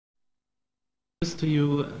to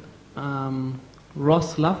you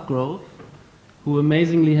Ross Lovegrove, who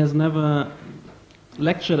amazingly has never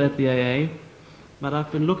lectured at the AA, but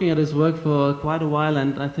I've been looking at his work for quite a while,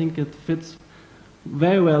 and I think it fits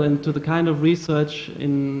very well into the kind of research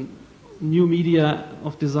in new media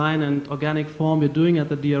of design and organic form we're doing at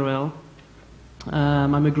the DRL.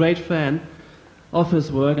 I'm a great fan of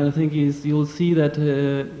his work, and I think you'll see that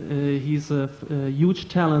he's a huge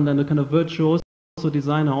talent and a kind of virtuoso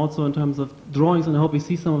designer also in terms of drawings, and I hope you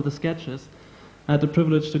see some of the sketches. I had the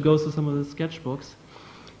privilege to go through some of the sketchbooks.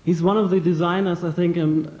 He's one of the designers, I think,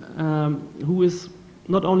 who is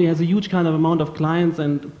not only has a huge kind of amount of clients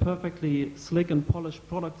and perfectly slick and polished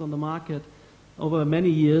products on the market over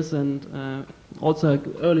many years, and also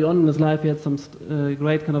early on in his life he had some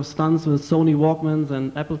great kind of stunts with Sony Walkmans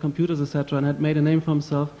and Apple computers, etc., and had made a name for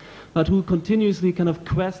himself, but who continuously kind of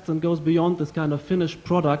quests and goes beyond this kind of finished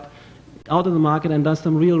product out in the market and does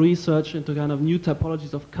some real research into kind of new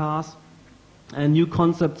typologies of cars and new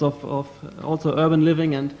concepts of also urban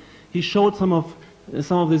living. And he showed some of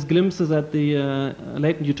these glimpses at the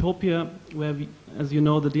Latent Utopia, where we, as you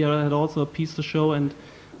know, the DRL had also a piece to show, and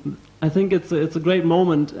I think it's a great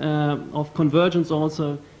moment of convergence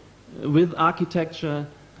also with architecture,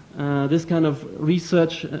 this kind of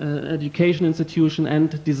research education institution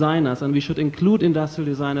and designers, and we should include industrial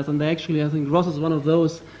designers. And they actually, I think Ross is one of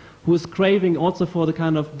those who is craving also for the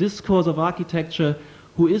kind of discourse of architecture,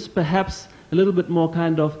 who is perhaps a little bit more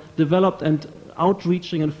kind of developed and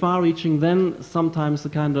outreaching and far-reaching than sometimes the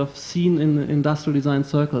kind of seen in industrial design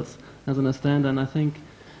circles, as I understand. And I think,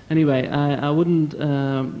 anyway, I wouldn't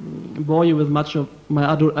bore you with much of my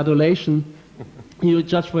adulation. You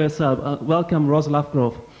judge for yourself. Welcome, Ross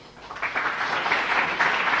Lovegrove.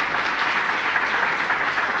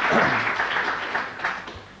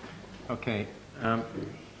 Okay.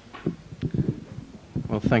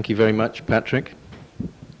 Well, thank you very much, Patrick.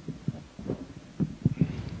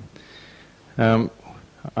 I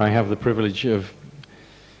have the privilege of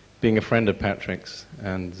being a friend of Patrick's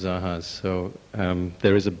and Zaha's, so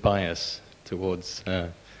there is a bias towards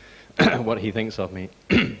what he thinks of me.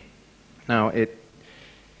 Now,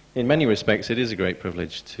 in many respects, it is a great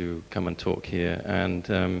privilege to come and talk here,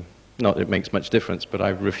 and not that it makes much difference, but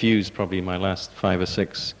I've refused probably my last 5 or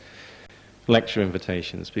 6 lecture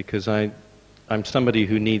invitations because I'm somebody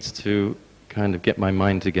who needs to kind of get my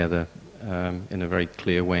mind together in a very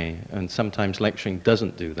clear way, and sometimes lecturing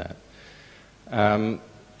doesn't do that.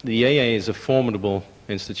 The AA is a formidable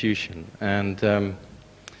institution, and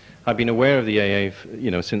I've been aware of the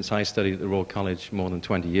AA since I studied at the Royal College more than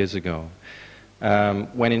 20 years ago,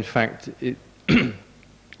 when in fact,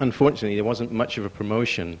 unfortunately, there wasn't much of a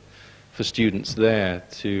promotion for students there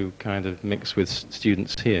to kind of mix with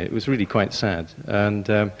students here. It was really quite sad.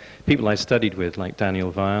 And people I studied with, like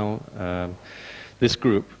Daniel Weil, this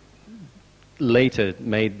group later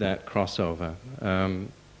made that crossover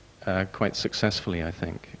quite successfully, I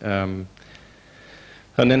think. And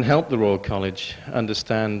then helped the Royal College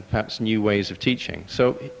understand perhaps new ways of teaching.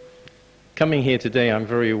 So coming here today, I'm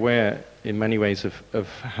very aware in many ways of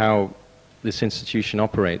how this institution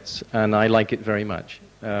operates, and I like it very much.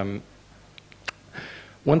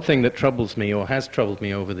 One thing that troubles me, or has troubled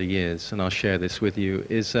me over the years, and I'll share this with you,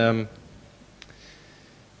 is a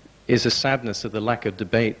sadness of the lack of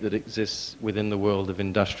debate that exists within the world of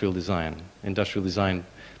industrial design. Industrial design,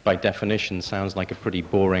 by definition, sounds like a pretty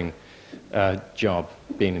boring job,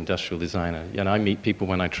 being an industrial designer. You know, I meet people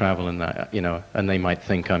when I travel, and and they might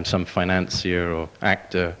think I'm some financier or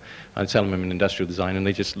actor. I tell them I'm an industrial designer, and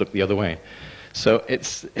they just look the other way. So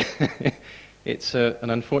it's it's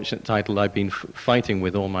an unfortunate title I've been fighting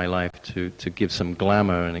with all my life to give some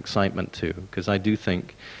glamour and excitement to, because I do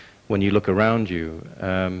think when you look around you,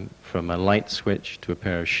 from a light switch to a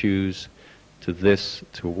pair of shoes, to this,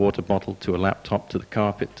 to a water bottle, to a laptop, to the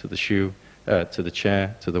carpet, to the shoe, to the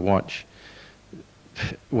chair, to the watch,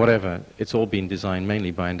 whatever, it's all been designed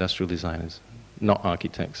mainly by industrial designers, not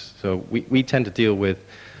architects. So we tend to deal with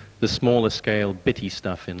the smaller scale, bitty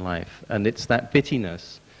stuff in life, and it's that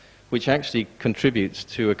bittiness which actually contributes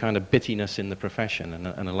to a kind of bittiness in the profession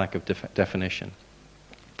and a lack of definition.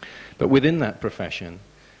 But within that profession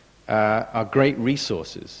are great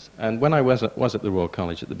resources. And when I was at the Royal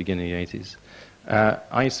College at the beginning of the 80s,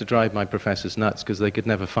 I used to drive my professors nuts because they could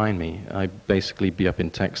never find me. I'd basically be up in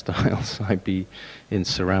textiles, I'd be in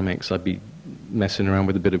ceramics, I'd be messing around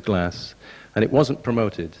with a bit of glass. And it wasn't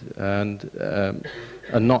promoted and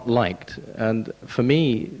not liked. And for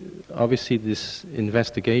me, obviously, this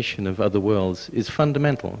investigation of other worlds is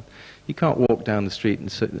fundamental. You can't walk down the street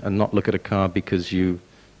and not look at a car because you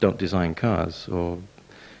don't design cars, or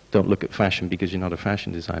don't look at fashion because you're not a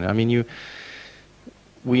fashion designer. I mean,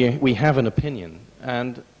 we have an opinion,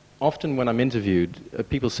 and often when I'm interviewed,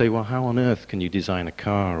 people say, well, how on earth can you design a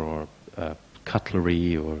car or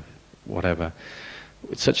cutlery or whatever?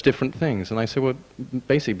 It's such different things. And I say, well,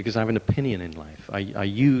 basically because I have an opinion in life.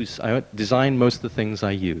 I design most of the things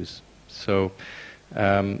I use. So,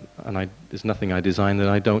 there's nothing I design that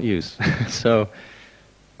I don't use. So,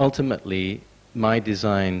 ultimately, my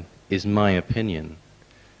design is my opinion.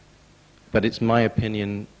 But it's my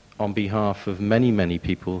opinion on behalf of many, many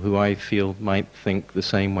people who I feel might think the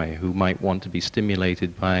same way, who might want to be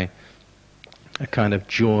stimulated by a kind of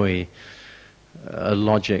joy, a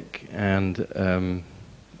logic, and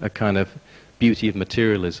a kind of beauty of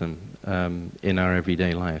materialism in our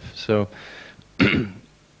everyday life. So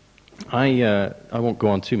I won't go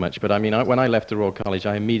on too much, but I mean, when I left the Royal College,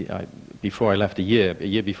 before I left, a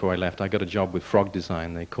year before I left, I got a job with Frog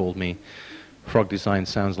Design. They called me. Frog Design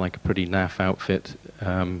sounds like a pretty naff outfit,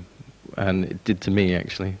 and it did to me,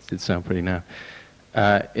 actually. It did sound pretty naff.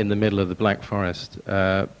 In the middle of the Black Forest.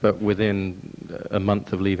 But within a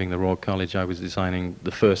month of leaving the Royal College, I was designing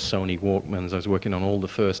the first Sony Walkmans. I was working on all the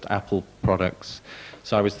first Apple products.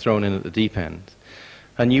 So I was thrown in at the deep end.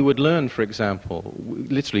 And you would learn, for example,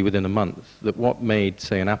 literally within a month, that what made,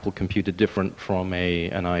 say, an Apple computer different from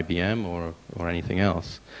an IBM or anything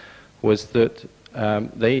else was that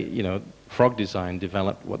Frog Design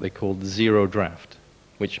developed what they called zero draft,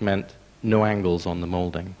 which meant no angles on the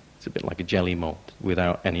molding. It's a bit like a jelly mold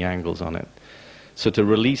without any angles on it. So to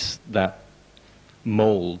release that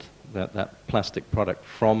mold, that plastic product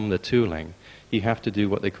from the tooling, you have to do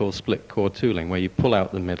what they call split core tooling, where you pull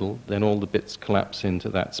out the middle, then all the bits collapse into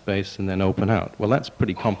that space and then open out. Well, that's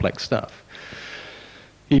pretty complex stuff.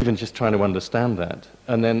 Even just trying to understand that.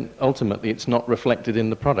 And then ultimately it's not reflected in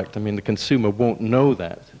the product. I mean, the consumer won't know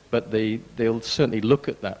that, but they'll certainly look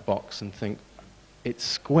at that box and think, it's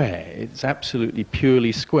square, it's absolutely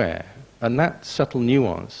purely square. And that subtle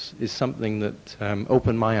nuance is something that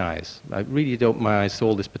opened my eyes. I really opened my eyes to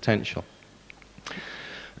all this potential.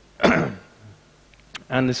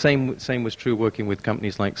 And the same was true working with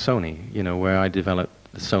companies like Sony, where I developed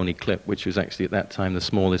the Sony Clip, which was actually at that time the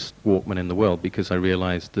smallest Walkman in the world, because I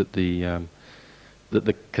realized that the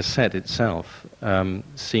cassette itself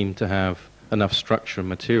seemed to have enough structure and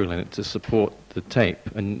material in it to support the tape,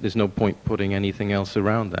 and there's no point putting anything else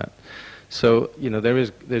around that. So,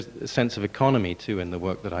 there's a sense of economy, too, in the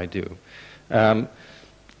work that I do.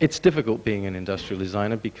 It's difficult being an industrial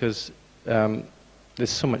designer because there's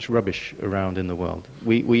so much rubbish around in the world.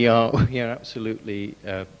 We are absolutely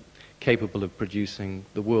capable of producing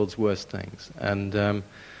the world's worst things. And,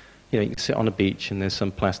 you can sit on a beach and there's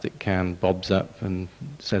some plastic can bobs up and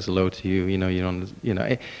says hello to you, you're on,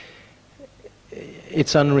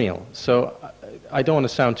 it's unreal. So I don't want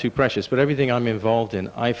to sound too precious, but everything I'm involved in,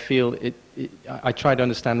 I feel I try to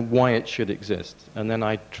understand why it should exist. And then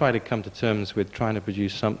I try to come to terms with trying to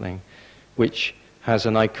produce something which has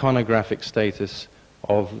an iconographic status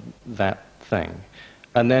of that thing.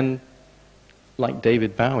 And then, like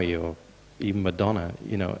David Bowie or even Madonna,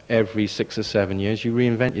 every 6 or 7 years you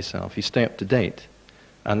reinvent yourself. You stay up to date.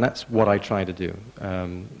 And that's what I try to do.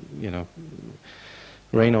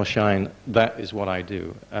 Rain or shine, that is what I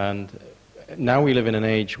do. And now we live in an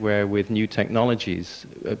age where with new technologies,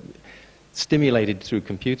 stimulated through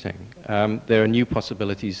computing, there are new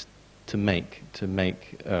possibilities to make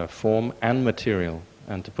form and material,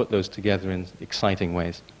 and to put those together in exciting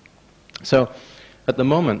ways. So at the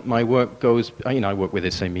moment, my work goes, I work with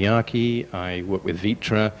Issey Miyake, I work with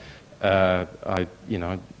Vitra, I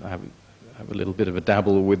have a little bit of a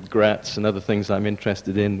dabble with Gratz and other things I'm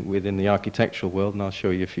interested in within the architectural world, and I'll show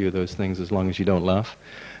you a few of those things as long as you don't laugh.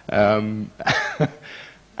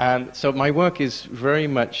 And so my work is very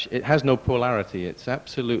much, it has no polarity. It's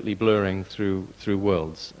absolutely blurring through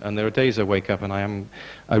worlds. And there are days I wake up and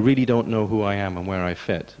I really don't know who I am and where I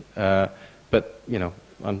fit. But,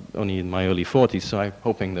 I'm only in my early 40s, so I'm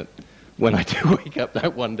hoping that when I do wake up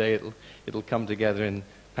that one day, it'll come together in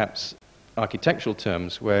perhaps architectural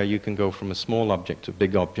terms, where you can go from a small object to a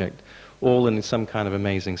big object, all in some kind of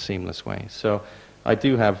amazing, seamless way. So I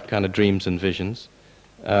do have kind of dreams and visions,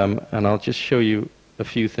 and I'll just show you a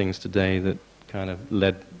few things today that kind of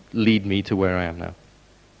lead me to where I am now.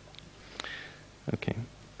 Okay.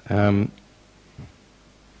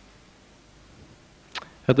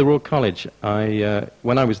 At the Royal College,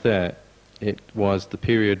 when I was there, it was the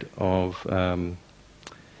period of,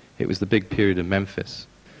 it was the big period of Memphis.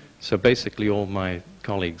 So basically all my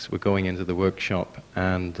colleagues were going into the workshop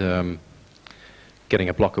and getting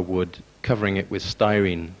a block of wood, covering it with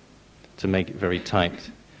styrene to make it very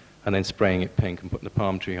tight, and then spraying it pink and putting a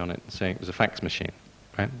palm tree on it and saying it was a fax machine.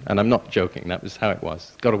 right? And I'm not joking, that was how it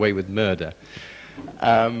was. Got away with murder.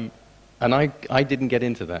 And I didn't get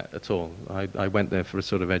into that at all. I went there for a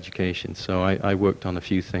sort of education. So I worked on a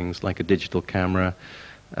few things like a digital camera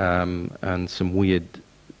and some weird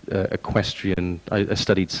equestrian. I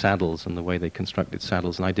studied saddles and the way they constructed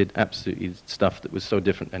saddles. And I did absolutely stuff that was so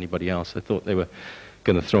different to anybody else. I thought they were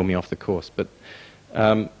going to throw me off the course. But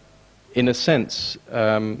in a sense,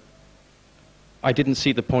 I didn't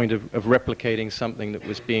see the point of replicating something that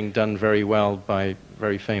was being done very well by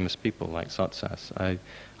very famous people like Sotsas.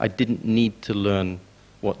 I didn't need to learn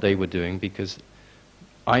what they were doing because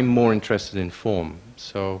I'm more interested in form.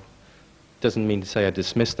 So it doesn't mean to say I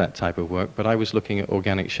dismissed that type of work, but I was looking at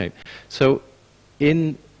organic shape. So at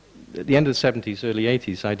the end of the 70s, early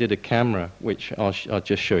 80s, I did a camera, which I'll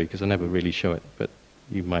just show you because I never really show it, but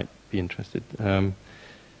you might be interested.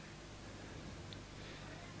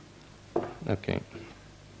 Okay.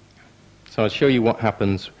 So I'll show you what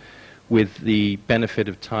happens with the benefit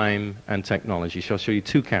of time and technology. So I'll show you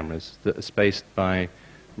two cameras that are spaced by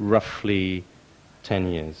roughly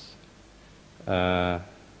 10 years. So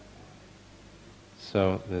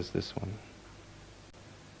there's this one.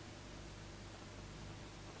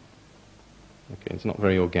 Okay, it's not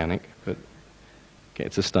very organic, but okay,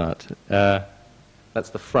 it's a start. That's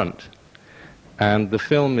the front. And the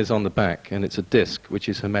film is on the back, and it's a disc, which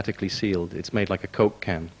is hermetically sealed. It's made like a Coke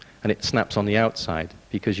can, and it snaps on the outside,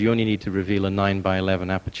 because you only need to reveal a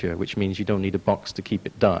 9x11 aperture, which means you don't need a box to keep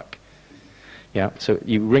it dark. Yeah, so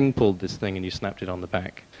you ring-pulled this thing, and you snapped it on the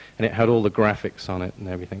back. And it had all the graphics on it and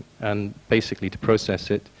everything. And basically, to process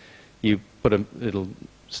it, you put a little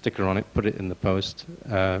sticker on it, put it in the post,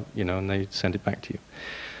 you know, and they send it back to you.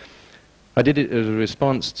 I did it as a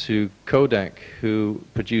response to Kodak, who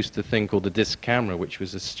produced a thing called the disc camera, which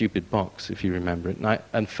was a stupid box, if you remember it.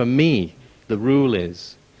 And for me, the rule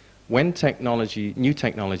is, when new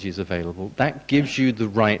technology is available, that gives you the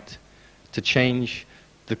right to change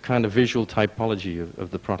the kind of visual typology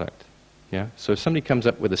of the product. Yeah? So if somebody comes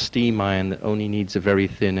up with a steam iron that only needs a very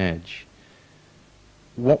thin edge,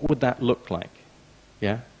 what would that look like?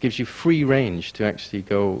 Yeah? Gives you free range to actually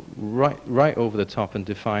go right over the top and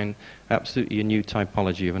define absolutely a new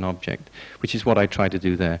typology of an object, which is what I try to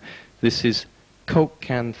do there. This is Coke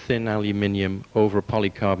can thin aluminium over a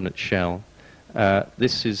polycarbonate shell.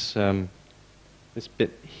 This is this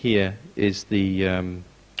bit here is the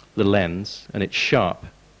lens, and it's sharp.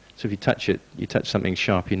 So if you touch something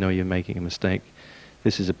sharp, you know you're making a mistake.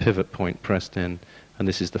 This is a pivot point pressed in, and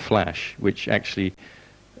this is the flash, which actually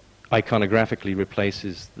iconographically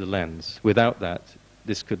replaces the lens. Without that,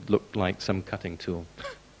 this could look like some cutting tool.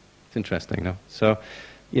 It's interesting, no? So,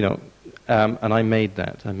 you know, and I made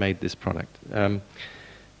that. I made this product on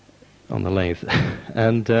the lathe.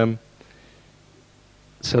 And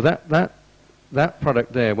so that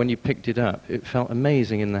product there, when you picked it up, it felt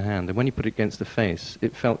amazing in the hand. And when you put it against the face,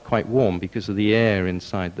 it felt quite warm because of the air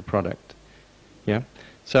inside the product. Yeah?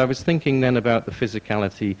 So I was thinking then about the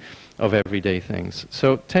physicality of everyday things.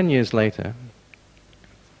 So 10 years later,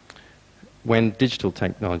 when digital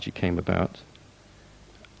technology came about,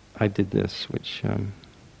 I did this, which,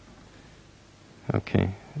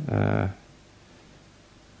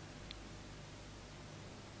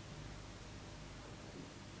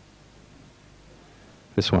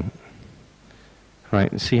 this one.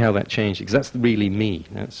 Right, and see how that changed, because that's really me.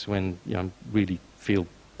 That's when I really feel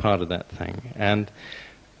part of that thing. And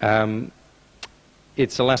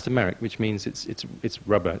it's elastomeric, which means it's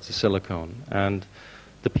rubber, it's a silicone, and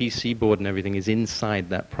the PC board and everything is inside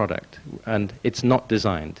that product. And it's not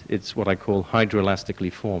designed. It's what I call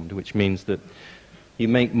hydroelastically formed, which means that you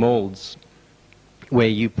make molds where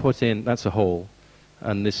you put in, that's a hole,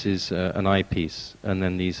 and this is an eyepiece, and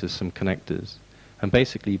then these are some connectors. And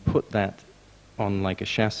basically you put that on like a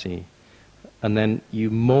chassis, and then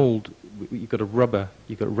you mold. You've got a rubber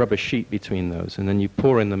sheet between those, and then you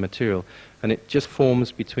pour in the material, and it just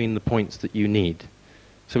forms between the points that you need.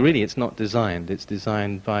 So really, it's not designed. It's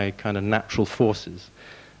designed by kind of natural forces.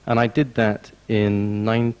 And I did that in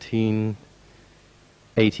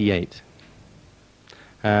 1988.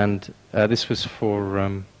 And this was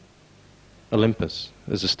for Olympus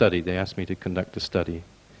as a study. They asked me to conduct a study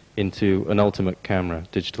into an ultimate camera,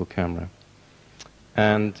 digital camera.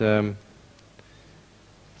 And the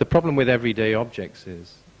problem with everyday objects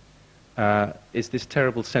is this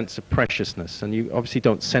terrible sense of preciousness. And you obviously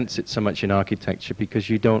don't sense it so much in architecture because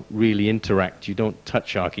you don't really interact. You don't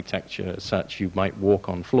touch architecture as such. You might walk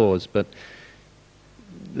on floors, but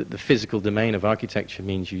the physical domain of architecture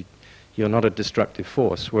means you're not a destructive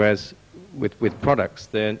force, whereas with products,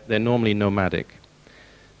 they're normally nomadic.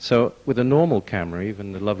 So with a normal camera,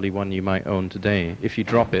 even the lovely one you might own today, if you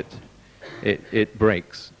drop it, it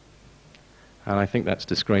breaks. And I think that's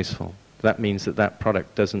disgraceful. That means that that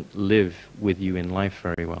product doesn't live with you in life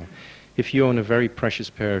very well. If you own a very precious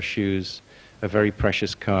pair of shoes, a very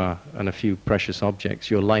precious car, and a few precious objects,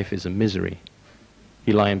 your life is a misery.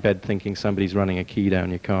 You lie in bed thinking somebody's running a key down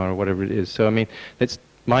your car or whatever it is. So, I mean,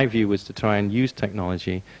 my view was to try and use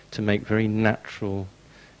technology to make very natural,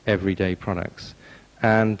 everyday products.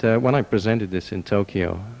 And when I presented this in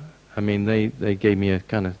Tokyo, I mean, they gave me a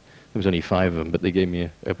kind of, there was only 5 of them, but they gave me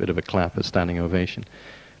a bit of a clap, a standing ovation.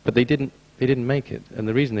 But they didn't make it. And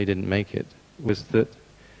the reason they didn't make it was that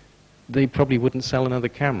they probably wouldn't sell another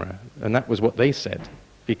camera. And that was what they said,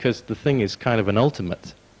 because the thing is kind of an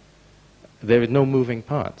ultimate. There are no moving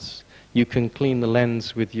parts. You can clean the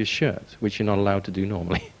lens with your shirt, which you're not allowed to do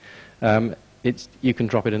normally. You can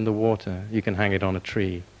drop it in the water. You can hang it on a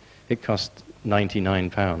tree. It cost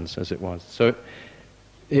 £99 as it was. So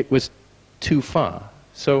it was too far.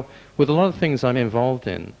 So with a lot of things I'm involved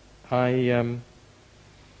in, I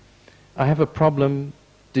have a problem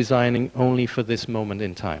designing only for this moment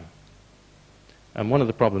in time. And one of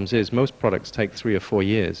the problems is most products take 3 or 4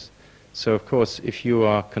 years. So of course, if you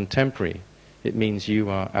are contemporary, it means you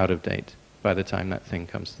are out of date by the time that thing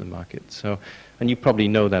comes to the market. So, and you probably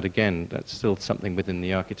know that again, that's still something within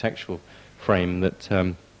the architectural frame that,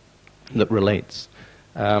 that relates.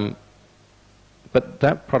 But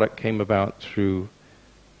that product came about through,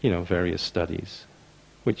 various studies,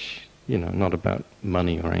 which, not about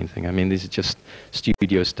money or anything. I mean, these are just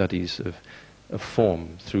studio studies of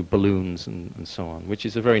form through balloons and so on, which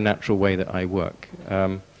is a very natural way that I work.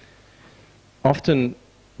 Often,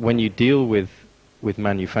 when you deal with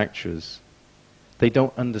manufacturers, they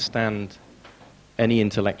don't understand any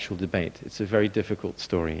intellectual debate. It's a very difficult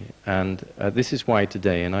story. And this is why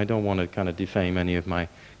today, and I don't want to kind of defame any of my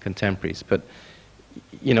contemporaries, but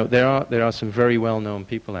there are some very well-known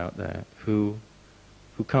people out there who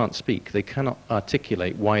can't speak. They cannot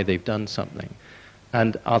articulate why they've done something.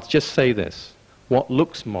 And I'll just say this. What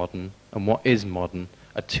looks modern and what is modern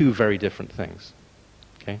are 2 very different things.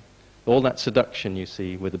 Okay? All that seduction you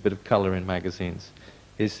see with a bit of color in magazines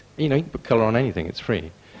is, you can put color on anything, it's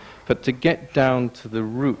free. But to get down to the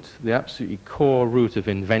root, the absolutely core root of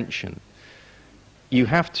invention, you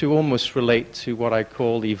have to almost relate to what I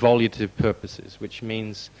call evolutive purposes, which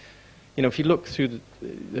means, if you look through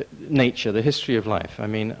nature, the history of life, I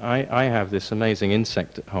mean, I have this amazing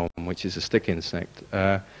insect at home, which is a stick insect,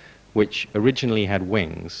 which originally had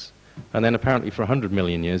wings, and then apparently for 100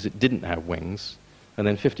 million years it didn't have wings, and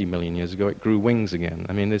then 50 million years ago it grew wings again.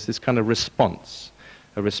 I mean, there's this kind of response,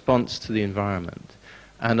 a response to the environment.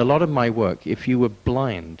 And a lot of my work, if you were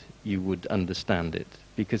blind, you would understand it,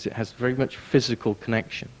 because it has very much physical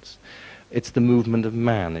connections. It's the movement of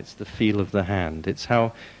man, it's the feel of the hand, it's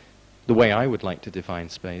how, the way I would like to define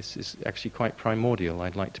space is actually quite primordial.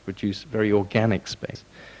 I'd like to produce very organic space.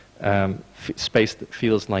 Space that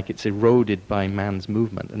feels like it's eroded by man's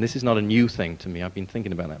movement. And this is not a new thing to me. I've been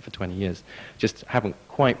thinking about that for 20 years. Just haven't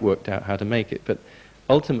quite worked out how to make it. But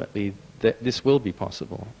ultimately, this will be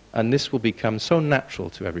possible. And this will become so natural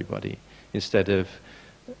to everybody instead of,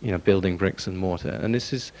 building bricks and mortar. And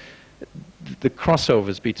this is the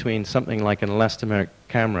crossovers between something like an elastomeric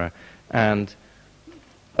camera and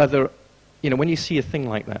other, when you see a thing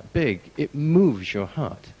like that big, it moves your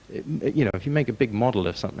heart. If you make a big model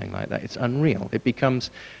of something like that, it's unreal. It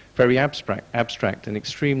becomes very abstract and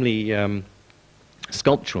extremely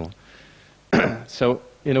sculptural. So,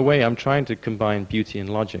 in a way, I'm trying to combine beauty and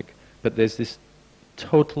logic, but there's this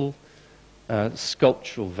total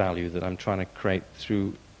sculptural value that I'm trying to create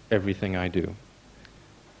through everything I do.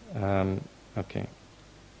 Okay.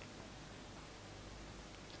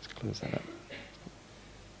 Just close that up.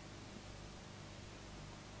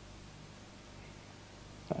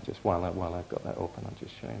 Just while I've got that open, I'm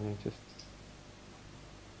just showing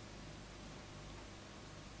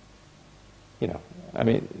you I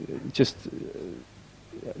mean, just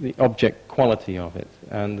the object quality of it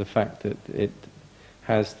and the fact that it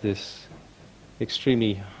has this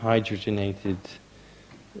extremely hydrogenated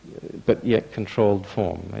but yet controlled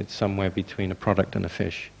form. It's somewhere between a product and a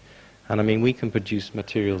fish. And I mean, we can produce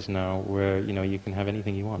materials now where, you can have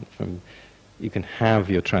anything you want. You can have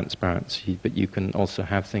your transparency, but you can also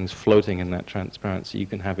have things floating in that transparency. You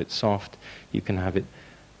can have it soft, you can have it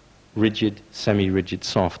rigid, semi-rigid,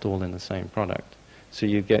 soft, all in the same product. So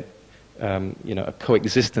you get, a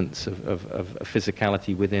coexistence of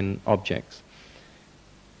physicality within objects,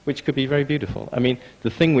 which could be very beautiful. I mean,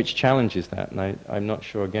 the thing which challenges that, and I'm not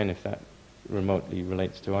sure again if that remotely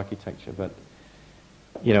relates to architecture, but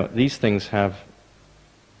these things have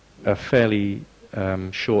a fairly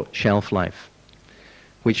short shelf life,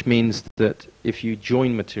 which means that if you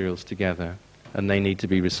join materials together and they need to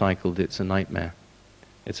be recycled, it's a nightmare.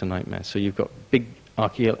 It's a nightmare. So you've got big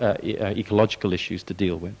ecological issues to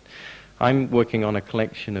deal with. I'm working on a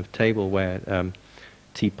collection of tableware,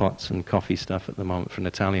 teapots and coffee stuff at the moment for an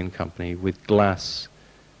Italian company with glass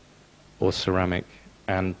or ceramic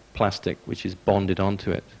and plastic which is bonded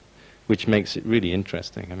onto it, which makes it really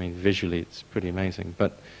interesting. I mean, visually it's pretty amazing,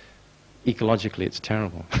 but ecologically it's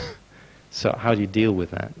terrible. So how do you deal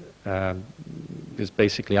with that? Because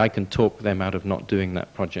basically I can talk them out of not doing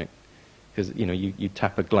that project. Because, you know, you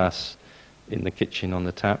tap a glass in the kitchen on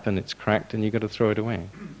the tap and it's cracked and you've got to throw it away.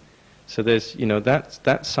 So there's, you know,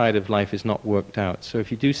 that side of life is not worked out. So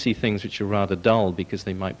if you do see things which are rather dull because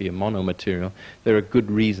they might be a monomaterial, there are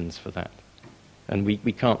good reasons for that. And we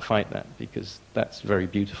can't fight that because that's very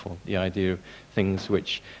beautiful, the idea of things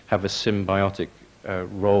which have a symbiotic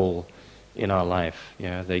role in our life.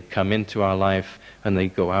 Yeah, they come into our life and they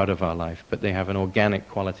go out of our life, but they have an organic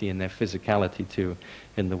quality in their physicality too,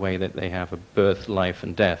 in the way that they have a birth, life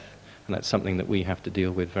and death. And that's something that we have to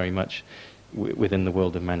deal with very much within the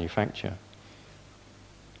world of manufacture.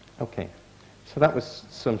 Okay, so that was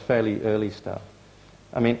some fairly early stuff.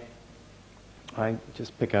 I mean, I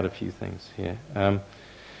just pick out a few things here. A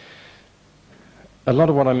lot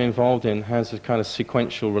of what I'm involved in has a kind of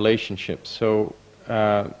sequential relationship. So,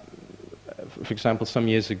 for example, some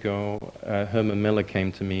years ago, Herman Miller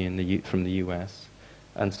came to me from the US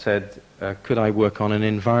and said, could I work on an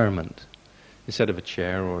environment? Instead of a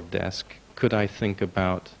chair or a desk, could I think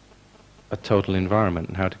about a total environment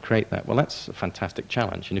and how to create that? Well, that's a fantastic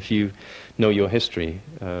challenge. And if you know your history,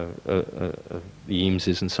 the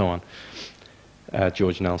Eameses and so on,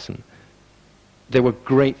 George Nelson, there were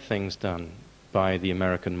great things done by the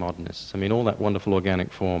American modernists. I mean, all that wonderful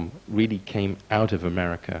organic form really came out of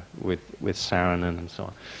America with Saarinen and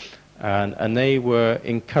so on. And they were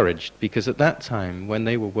encouraged because at that time, when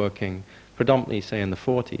they were working predominantly, say, in the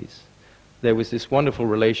 40s, there was this wonderful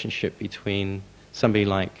relationship between somebody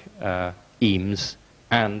like Eames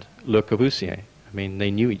and Le Corbusier. I mean, they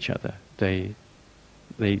knew each other. They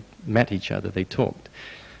met each other. They talked.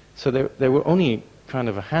 So there were only kind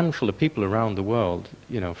of a handful of people around the world,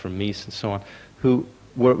 you know, from Mies and so on, who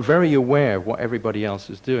were very aware of what everybody else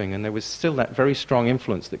was doing. And there was still that very strong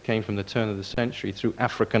influence that came from the turn of the century through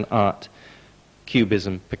African art,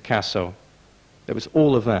 Cubism, Picasso. There was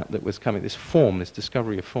all of that was coming, this form, this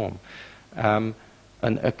discovery of form, and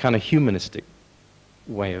a kind of humanistic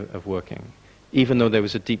way of working, even though there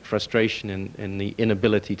was a deep frustration in the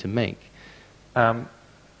inability to make.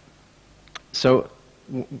 So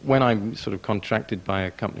when I'm sort of contracted by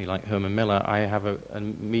a company like Herman Miller, I have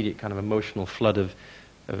an immediate kind of emotional flood of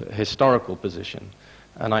historical position.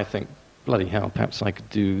 And I think, bloody hell, perhaps I could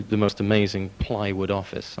do the most amazing plywood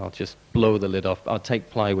office. I'll just blow the lid off. I'll take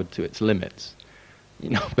plywood to its limits. You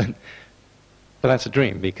know, but that's a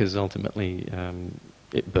dream because ultimately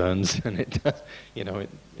it burns and it does, you know,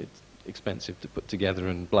 it's expensive to put together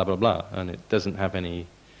and blah, blah, blah. And it doesn't have any...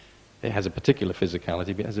 It has a particular physicality,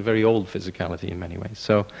 but it has a very old physicality in many ways.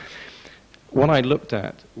 So what I looked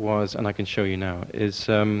at was, and I can show you now, is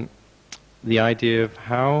the idea of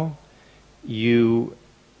how you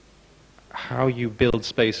build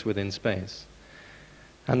space within space.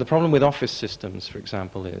 And the problem with office systems, for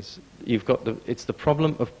example, is it's the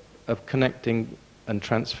problem of connecting and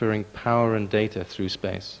transferring power and data through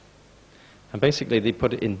space. And basically they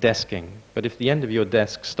put it in desking, but if the end of your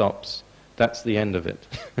desk stops, that's the end of it.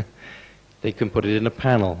 They can put it in a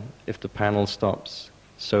panel. If the panel stops,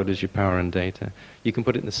 so does your power and data. You can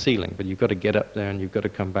put it in the ceiling, but you've got to get up there and you've got to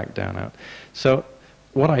come back down out. So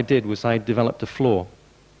what I did was I developed a floor,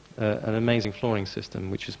 an amazing flooring system,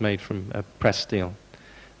 which is made from pressed steel,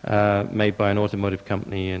 made by an automotive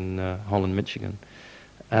company in Holland, Michigan,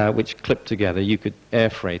 which clipped together. You could air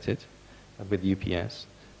freight it with UPS,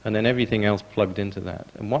 and then everything else plugged into that.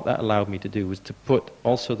 And what that allowed me to do was to put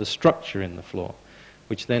also the structure in the floor,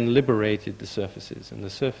 which then liberated the surfaces. And the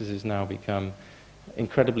surfaces now become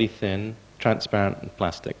incredibly thin, transparent, and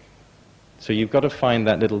plastic. So you've got to find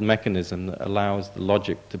that little mechanism that allows the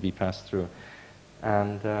logic to be passed through.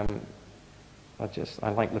 And I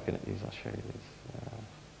like looking at these. I'll show you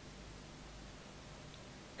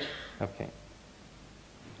these. Okay.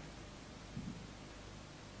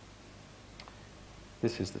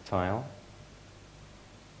 This is the tile.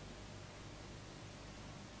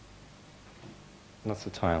 That's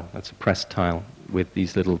a tile. That's a pressed tile with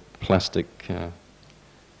these little plastic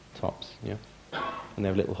tops, yeah? And they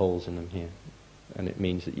have little holes in them here. And it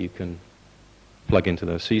means that you can plug into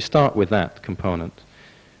those. So you start with that component.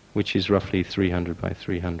 which is roughly 300 by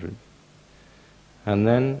 300. And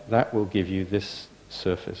then that will give you this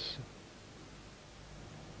surface.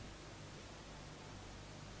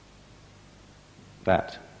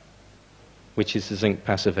 That, which is the zinc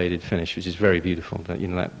passivated finish, which is very beautiful. You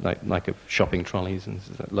know, that like of shopping trolleys, and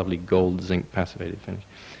that lovely gold zinc passivated finish.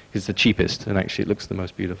 It's the cheapest, and actually it looks the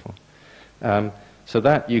most beautiful. So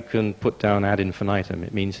that you can put down ad infinitum.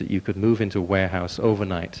 It means that you could move into a warehouse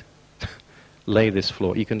overnight, lay this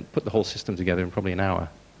floor. You can put the whole system together in probably an hour.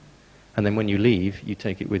 And then when you leave, you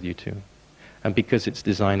take it with you too. And because it's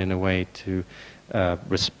designed in a way to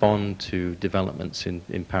respond to developments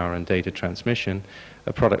in power and data transmission,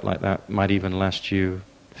 a product like that might even last you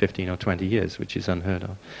 15 or 20 years, which is unheard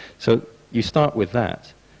of. So you start with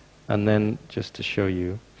that, and then just to show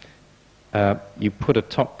you, you put a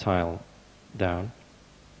top tile down,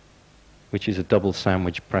 which is a double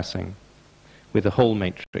sandwich pressing with a whole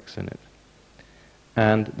matrix in it.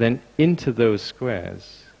 And then into those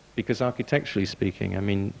squares, because architecturally speaking, I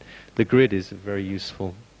mean, the grid is a very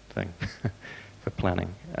useful thing for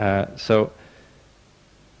planning. So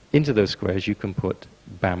into those squares you can put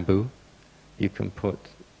bamboo, you can put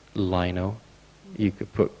lino, you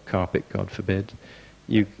could put carpet, God forbid.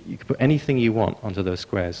 You can put anything you want onto those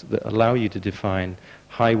squares that allow you to define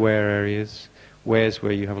high wear areas, wares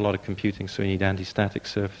where you have a lot of computing, so you need anti-static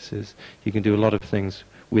surfaces. You can do a lot of things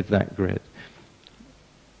with that grid.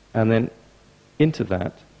 And then into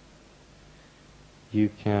that, you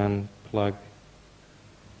can plug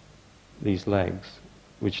these legs,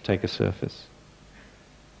 which take a surface.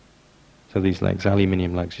 So these legs,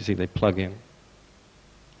 aluminium legs, you see they plug in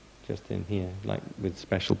just in here, like with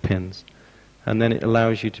special pins. And then it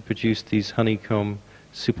allows you to produce these honeycomb,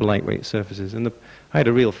 super lightweight surfaces. And I had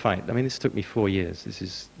a real fight. I mean, this took me 4 years. This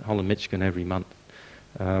is Holland Michigan every month.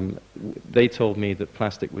 They told me that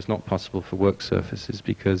plastic was not possible for work surfaces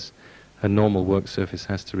because a normal work surface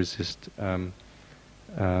has to resist a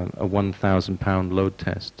 1,000 pound load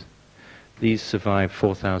test. These survive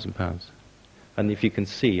 4,000 pounds. And if you can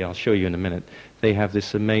see, I'll show you in a minute, they have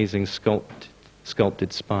this amazing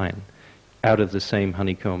sculpted spine out of the same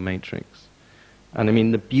honeycomb matrix. And I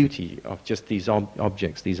mean, the beauty of just these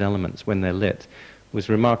objects, these elements, when they're lit, was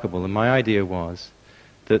remarkable. And my idea was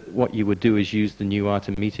that what you would do is use the new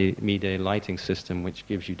Artemide lighting system, which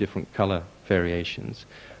gives you different color variations.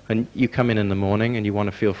 And you come in the morning and you want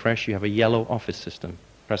to feel fresh, you have a yellow office system.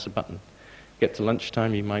 Press a button. Get to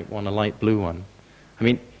lunchtime, you might want a light blue one. I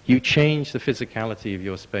mean, you change the physicality of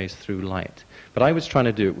your space through light. But I was trying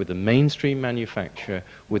to do it with a mainstream manufacturer,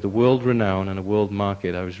 with a world renown and a world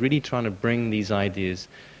market. I was really trying to bring these ideas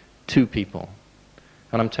to people.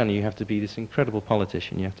 And I'm telling you, you have to be this incredible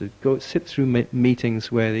politician. You have to go sit through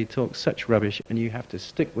meetings where they talk such rubbish, and you have to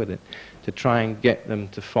stick with it to try and get them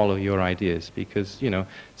to follow your ideas. Because, you know,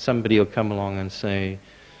 somebody will come along and say,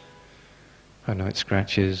 I don't know, it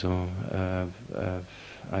scratches, or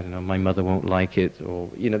I don't know, my mother won't like it, or,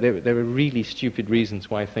 you know, there are really stupid reasons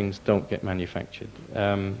why things don't get manufactured.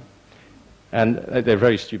 And there are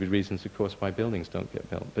very stupid reasons, of course, why buildings don't get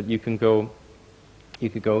built. But you could go,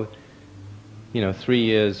 you know, 3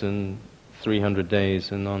 years and 300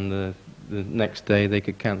 days, and on the next day they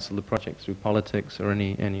could cancel the project through politics or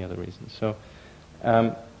any other reason. So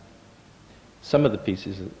some of the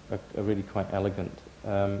pieces are really quite elegant.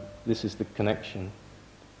 This is the connection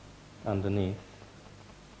underneath,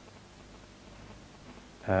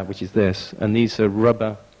 which is this, and these are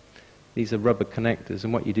rubber connectors,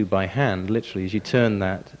 and what you do by hand literally is you turn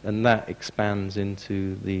that, and that expands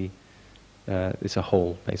into the it's a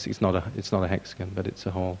hole basically. It's not a hexagon, but it's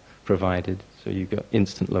a hole provided, so you've got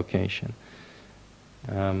instant location.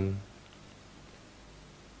 And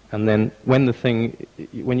then when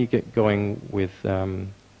you get going with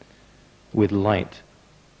light,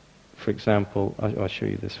 for example, I'll show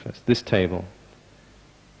you this first. This table,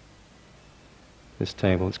 it's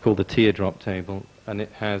called the teardrop table, and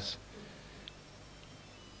it has,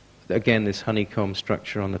 again, this honeycomb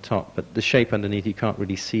structure on the top, but the shape underneath you can't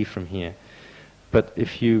really see from here. But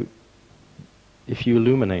if you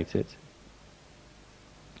illuminate it,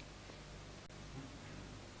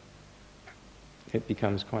 it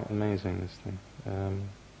becomes quite amazing, this thing.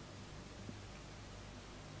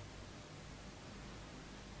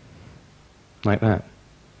 Like that.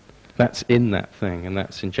 That's in that thing, and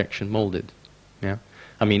that's injection molded. Yeah,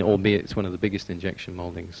 I mean, albeit it's one of the biggest injection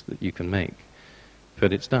moldings that you can make,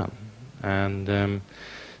 but it's done. And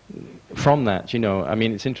from that, you know, I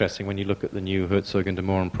mean, it's interesting when you look at the new Herzog and de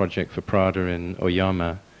Moran project for Prada in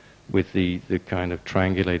Oyama with the kind of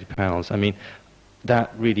triangulated panels. I mean,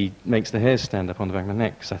 that really makes the hairs stand up on the back of my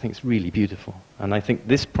neck, because I think it's really beautiful. And I think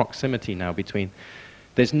this proximity now between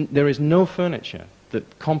There is no furniture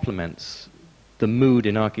that complements the mood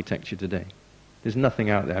in architecture today. There's nothing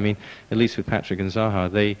out there. I mean, at least with Patrick and Zaha,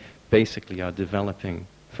 they basically are developing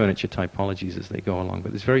furniture typologies as they go along.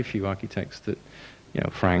 But there's very few architects that,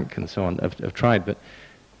 Frank and so on, have tried. But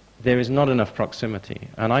there is not enough proximity.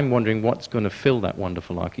 And I'm wondering what's going to fill that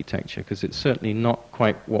wonderful architecture, because it's certainly not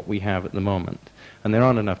quite what we have at the moment. And there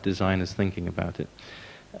aren't enough designers thinking about it.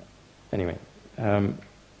 Anyway,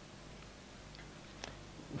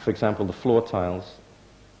 for example, the floor tiles.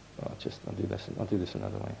 I'll do this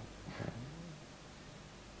another way.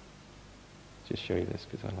 Just show you this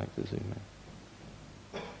because I like to zoom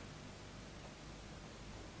in.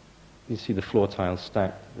 You see the floor tiles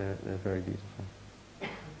stacked. They're very beautiful.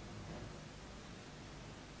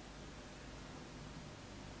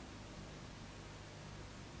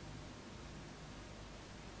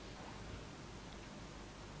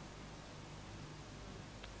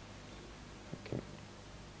 Okay.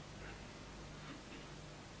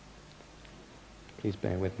 Please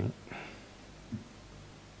bear with me.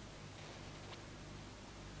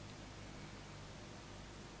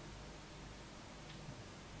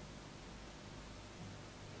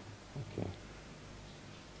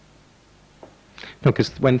 No,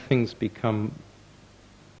 because when things become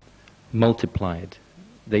multiplied,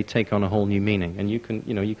 they take on a whole new meaning. And you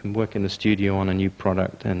can work in the studio on a new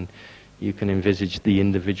product, and you can envisage the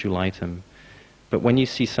individual item. But when you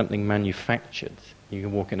see something manufactured, you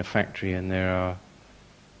can walk in a factory and there are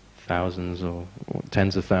thousands or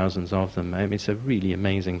tens of thousands of them. I mean, it's a really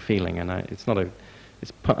amazing feeling, and I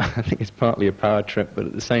think it's partly a power trip, but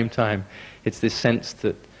at the same time, it's this sense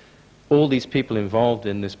that all these people involved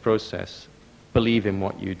in this process believe in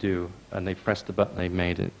what you do, and they press the button, they've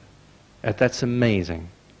made it. That's amazing.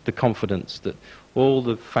 The confidence that all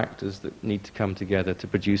the factors that need to come together to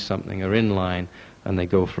produce something are in line, and they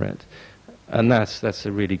go for it. And that's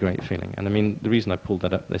a really great feeling. And I mean, the reason I pulled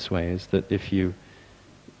that up this way is that if you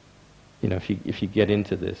get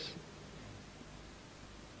into this,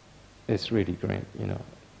 it's really great,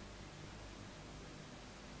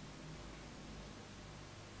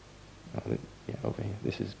 Yeah, over here.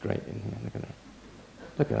 This is great in here. Look at that.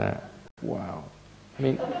 Look at that. Wow. I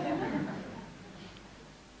mean,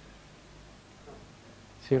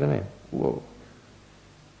 see what I mean? Whoa.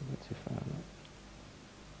 Not too far.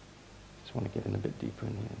 Just want to get in a bit deeper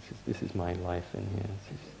in here. This is my life in here.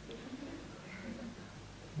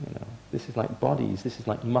 This is like bodies. This is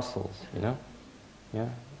like muscles. Yeah.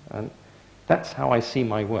 And that's how I see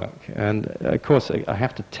my work. And of course, I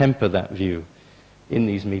have to temper that view in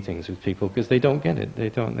these meetings with people, because they don't get it. They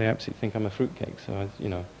absolutely think I'm a fruitcake. So,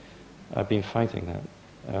 I've been fighting that.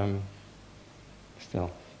 Still.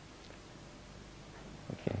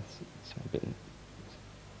 Okay, it's a bit...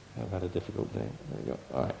 I've had a difficult day. There we go.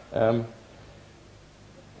 All right.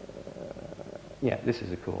 Yeah, this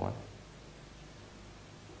is a cool one.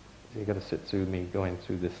 So you've got to sit through me going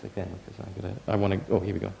through this again, because I want to... Oh,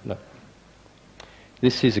 here we go. Look.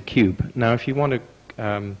 This is a cube. Now, if you want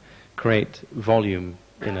to create volume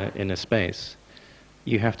in a space,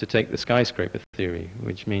 you have to take the skyscraper theory,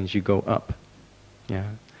 which means you go up. Yeah,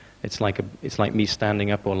 it's like me standing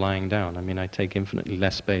up or lying down. I mean, I take infinitely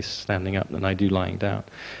less space standing up than I do lying down.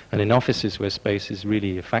 And in offices where space is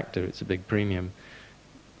really a factor, it's a big premium.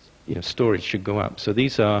 Storage should go up. So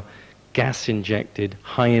these are gas-injected,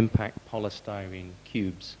 high-impact polystyrene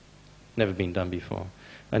cubes. Never been done before.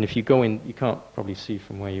 And if you go in, you can't probably see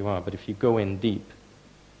from where you are, but if you go in deep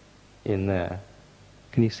in there,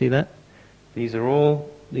 can you see that? These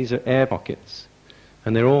are air pockets,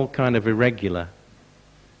 and they're all kind of irregular,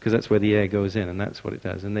 because that's where the air goes in, and that's what it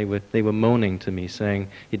does. And they were moaning to me, saying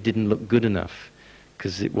it didn't look good enough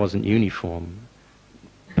because it wasn't uniform.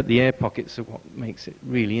 But the air pockets are what makes it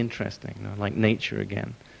really interesting, like nature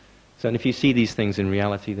again. So, and if you see these things in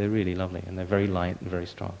reality, they're really lovely, and they're very light and very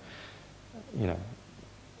strong.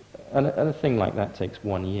 And a thing like that takes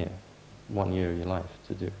 1 year. 1 year of your life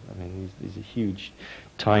to do. I mean, these are huge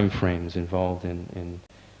time frames involved in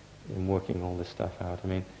working all this stuff out. I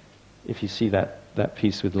mean, if you see that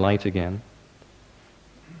piece with light again,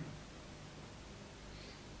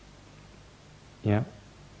 yeah,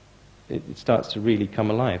 it starts to really come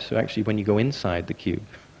alive. So actually, when you go inside the cube,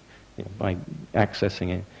 by accessing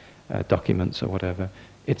it, documents or whatever,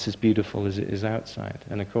 it's as beautiful as it is outside.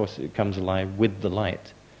 And of course, it comes alive with the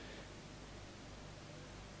light.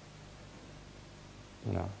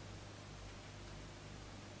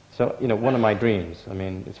 So, one of my dreams, I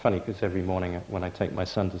mean, it's funny because every morning when I take my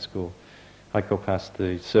son to school, I go past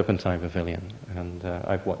the Serpentine Pavilion, and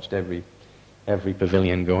I've watched every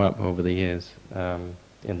pavilion go up over the years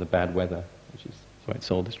in the bad weather, which is why it's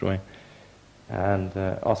soul destroying. And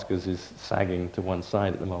Oscar's is sagging to one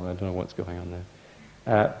side at the moment. I don't know what's going on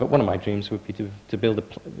there. But one of my dreams would be to build,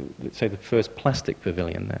 let's say, the first plastic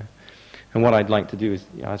pavilion there. And what I'd like to do is,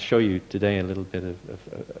 I'll show you today a little bit of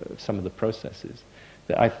some of the processes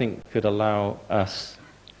that I think could allow us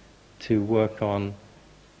to work on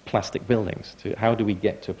plastic buildings. How do we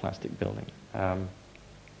get to a plastic building?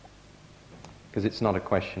 Because it's not a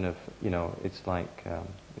question of, it's like,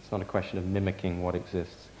 it's not a question of mimicking what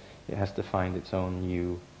exists. It has to find its own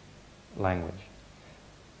new language.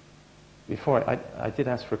 Before, I did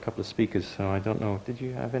ask for a couple of speakers, so I don't know. Did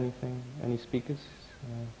you have anything? Any speakers?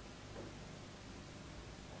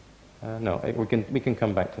 No, we can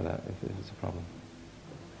come back to that if it's a problem.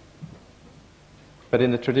 But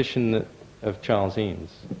in the tradition of Charles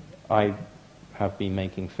Eames, I have been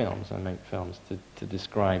making films. I make films to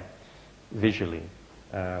describe visually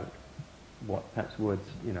what perhaps words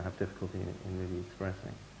have difficulty in really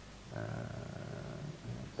expressing.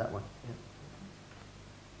 That one. Yeah.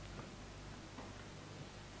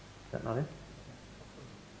 Is that not it?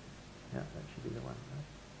 Yeah, that should be the one.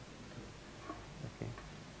 Right? Okay.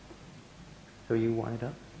 So you wind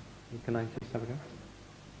up. Can I just have a go?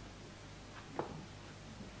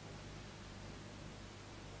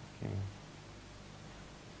 Okay.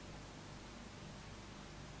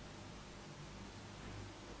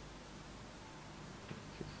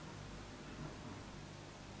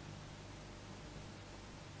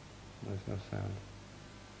 There's no sound.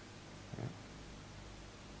 Yeah.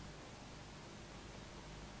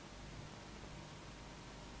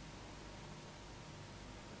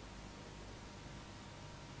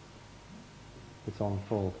 It's on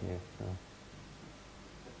full here. So.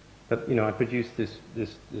 But I produced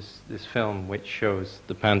this film which shows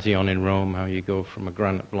the Pantheon in Rome, how you go from a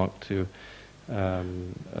granite block to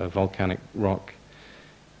a volcanic rock,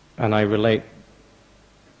 and I relate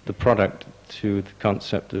the product to the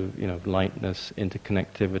concept of lightness,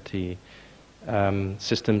 interconnectivity,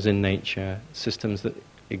 systems in nature, systems that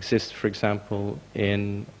exist, for example,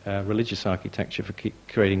 in religious architecture for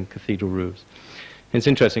creating cathedral roofs. And it's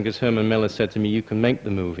interesting because Herman Miller said to me, "You can make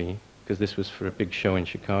the movie," because this was for a big show in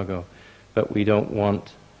Chicago, "but we don't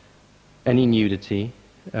want any nudity."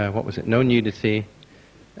 What was it? No nudity,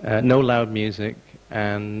 no loud music,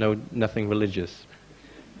 and nothing religious.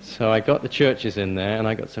 So I got the churches in there, and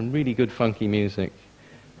I got some really good funky music.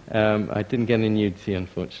 I didn't get any nudity,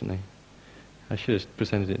 unfortunately. I should have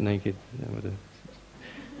presented it naked. I would have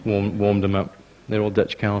warmed them up. They're all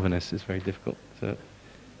Dutch Calvinists. It's very difficult. So,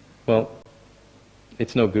 well,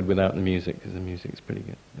 it's no good without the music, because the music is pretty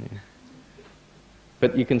good. Yeah.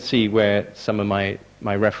 But you can see where some of my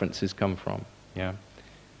references come from, yeah,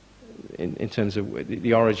 in terms of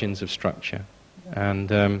the origins of structure. And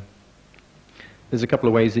there's a couple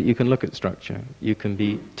of ways that you can look at structure. You can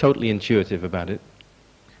be totally intuitive about it,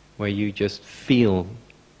 where you just feel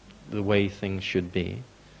the way things should be,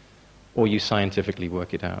 or you scientifically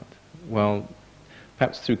work it out. Well,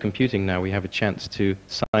 perhaps through computing now we have a chance to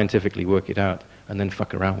scientifically work it out and then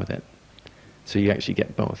fuck around with it. So you actually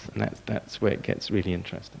get both, and that's where it gets really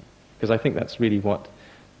interesting. Because I think that's really what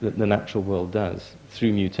the natural world does.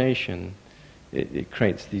 Through mutation, it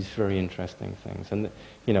creates these very interesting things. And,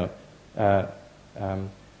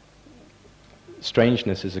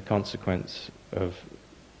 strangeness is a consequence of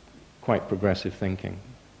quite progressive thinking.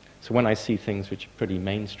 So when I see things which are pretty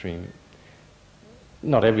mainstream,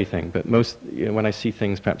 not everything, but most, when I see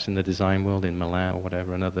things perhaps in the design world, in Milan or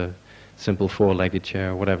whatever, another simple four-legged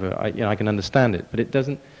chair or whatever, I can understand it, but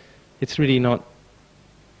it's really not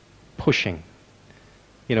pushing.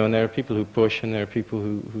 And there are people who push and there are people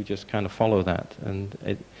who just kind of follow that. And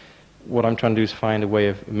what I'm trying to do is find a way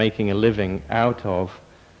of making a living out of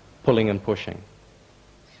pulling and pushing.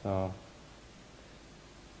 So,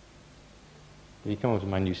 if you come over to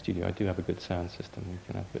my new studio, I do have a good sound system. We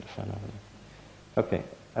can have a bit of fun over it. Okay.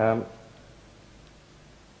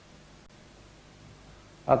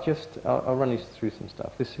 I'll run you through some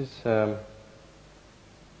stuff. This is,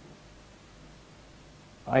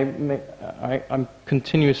 I'm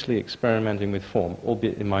continuously experimenting with form,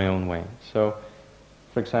 albeit in my own way. So,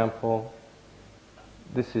 for example,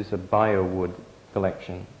 this is a biowood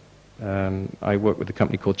collection. I work with a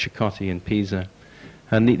company called Chicotti in Pisa,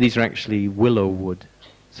 and these are actually willow wood,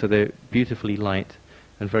 so they're beautifully light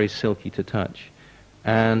and very silky to touch.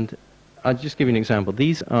 And I'll just give you an example.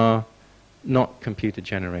 These are not computer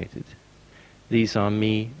generated. These are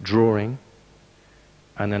me drawing,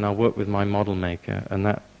 and then I'll work with my model maker, and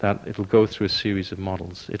that it'll go through a series of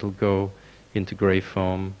models. It'll go into grey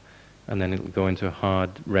foam, and then it'll go into a hard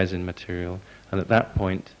resin material, and at that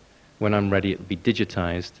point, when I'm ready, it'll be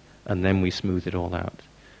digitized, and then we smooth it all out.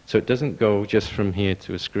 So it doesn't go just from here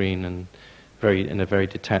to a screen and in a very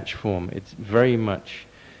detached form. It's very much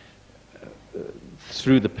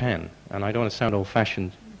through the pen. And I don't want to sound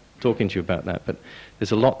old-fashioned talking to you about that, but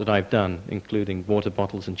there's a lot that I've done, including water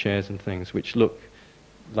bottles and chairs and things, which look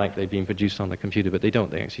like they've been produced on the computer, but they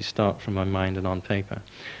don't. They actually start from my mind and on paper.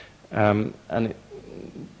 Perhaps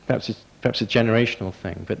it's a generational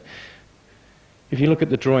thing, but if you look at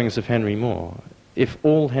the drawings of Henry Moore, if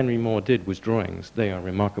all Henry Moore did was drawings, they are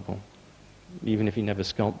remarkable. Even if he never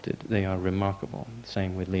sculpted, they are remarkable.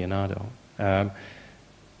 Same with Leonardo.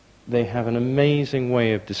 They have an amazing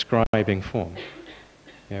way of describing form,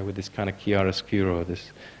 with this kind of chiaroscuro,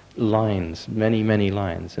 this lines, many, many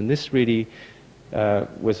lines. And this really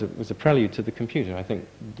was a prelude to the computer. I think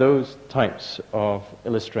those types of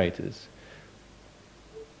illustrators,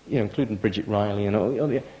 including Bridget Riley and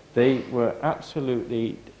all they were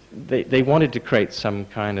absolutely, they wanted to create some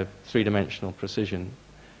kind of three-dimensional precision.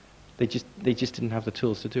 They just didn't have the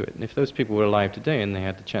tools to do it. And if those people were alive today and they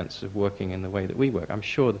had the chance of working in the way that we work, I'm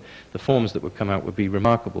sure the forms that would come out would be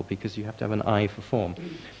remarkable, because you have to have an eye for form.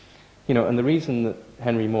 And the reason that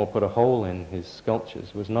Henry Moore put a hole in his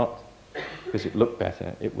sculptures was not because it looked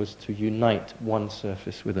better, it was to unite one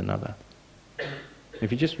surface with another.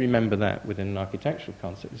 If you just remember that within an architectural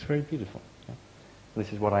concept, it's very beautiful.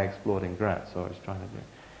 This is what I explored in Graz, so I was trying to do.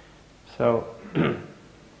 So,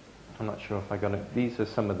 I'm not sure if I got it. These are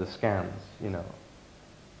some of the scans,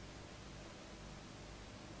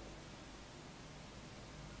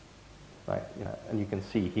 Right, and you can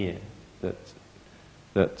see here that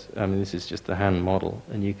I mean, this is just a hand model,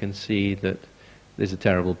 and you can see that there's a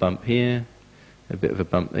terrible bump here, a bit of a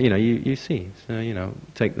bump, you see. So,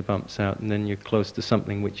 take the bumps out, and then you're close to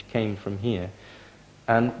something which came from here.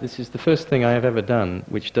 And this is the first thing I have ever done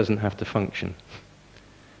which doesn't have to function.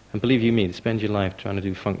 And believe you me, to spend your life trying to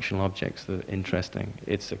do functional objects that are interesting,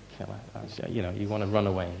 it's a killer. You want to run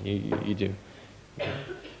away. You do.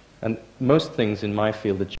 And most things in my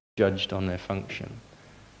field are judged on their function.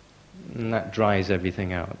 And that dries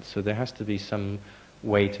everything out. So there has to be some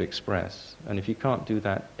way to express. And if you can't do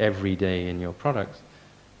that every day in your products,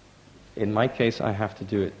 in my case, I have to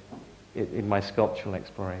do it in my sculptural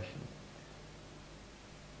exploration.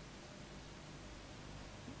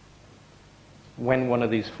 When one of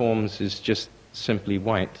these forms is just simply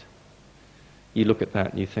white, you look at that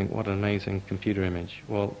and you think, what an amazing computer image.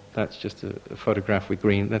 Well, that's just a photograph with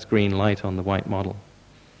that's green light on the white model,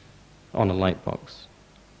 on a light box.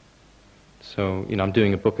 So, I'm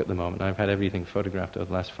doing a book at the moment. I've had everything photographed over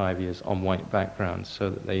the last 5 years on white backgrounds so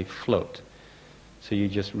that they float. So you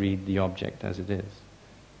just read the object as it is.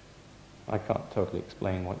 I can't totally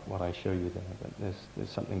explain what I show you there, but there's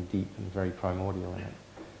something deep and very primordial in it.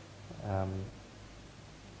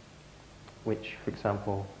 Which, for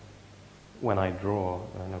example, when I draw,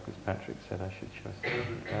 I know because Patrick said I should show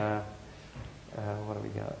something. What do we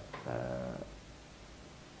got?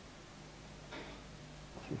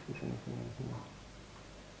 See if there's anything in here.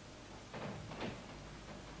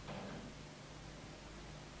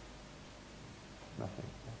 Nothing,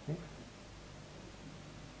 I think.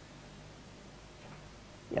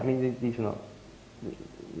 Yeah, I mean, these are not,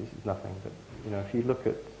 this is nothing, but, if you look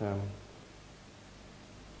at,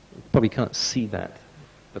 you probably can't see that,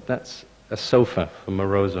 but that's a sofa from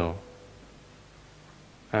Moroso.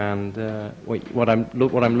 And what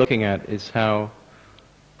I'm looking at is how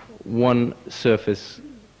one surface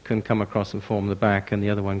can come across and form the back, and the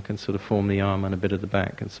other one can sort of form the arm and a bit of the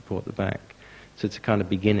back and support the back. So it's a kind of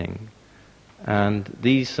beginning. And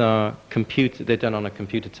these are they're done on a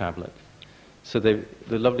computer tablet. So the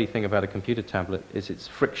lovely thing about a computer tablet is it's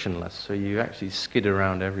frictionless, so you actually skid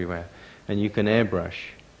around everywhere, and you can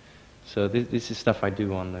airbrush. So this is stuff I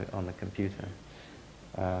do on the computer.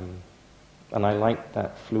 And I like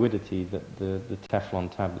that fluidity that the Teflon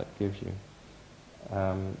tablet gives you.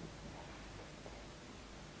 Don't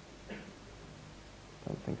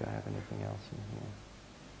think I have anything else in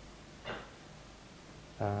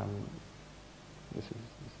here. This is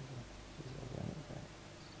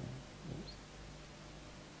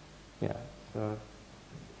yeah, so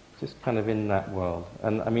just kind of in that world.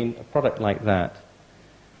 And I mean, a product like that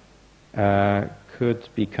could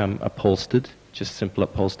become upholstered, just simple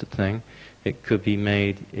upholstered thing. It could be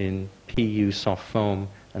made in PU soft foam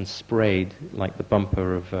and sprayed like the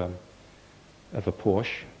bumper of a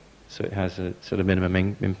Porsche. So it has a sort of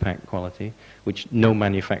minimum impact quality, which no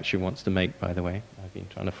manufacturer wants to make, by the way. I've been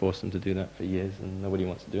trying to force them to do that for years, and nobody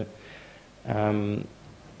wants to do it.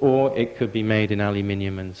 Or it could be made in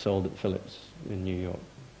aluminium and sold at Philips in New York,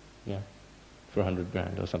 for 100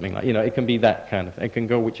 grand or something like. It can be that kind of. It can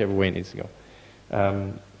go whichever way it needs to go.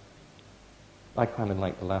 I kind of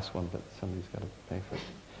like the last one, but somebody's got to pay for it.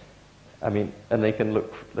 I mean, and they can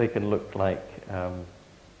look like,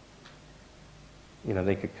 you know,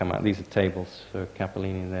 they could come out. These are tables for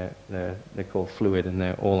Capellini. They're called fluid, and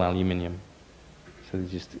they're all aluminium. So they're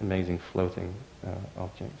just amazing floating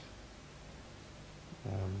objects.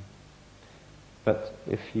 But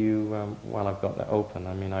if you, while I've got that open,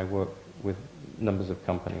 I mean, I work with numbers of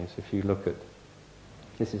companies. If you look at,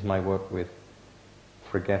 this is my work with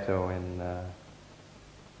Frighetto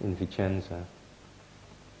in Vicenza.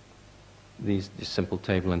 These simple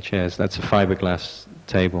table and chairs, that's a fiberglass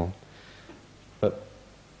table. But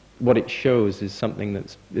what it shows is something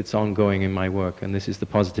it's ongoing in my work, and this is the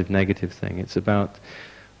positive-negative thing. It's about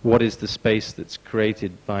what is the space that's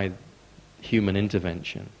created by human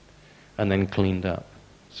intervention and then cleaned up.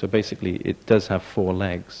 So basically, it does have 4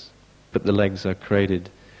 legs, but the legs are created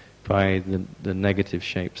by the negative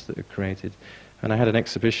shapes that are created. And I had an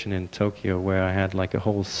exhibition in Tokyo where I had like a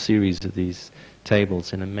whole series of these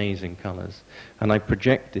tables in amazing colors. And I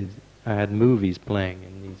had movies playing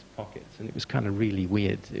in these pockets, and it was kind of really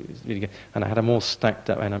weird. It was really good. And I had them all stacked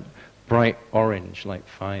up in a bright orange, like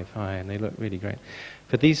 5 high, and they looked really great.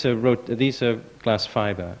 But these are glass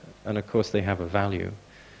fiber, and of course they have a value.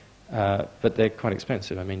 But they're quite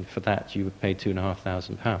expensive. I mean, for that you would pay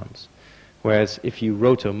 £2,500. Whereas if you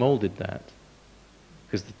roto-molded that,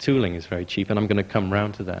 because the tooling is very cheap, and I'm going to come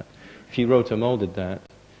round to that. If you roto-molded that,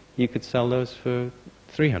 you could sell those for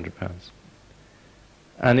 £300.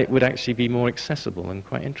 And it would actually be more accessible and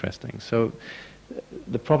quite interesting. So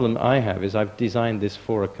the problem I have is I've designed this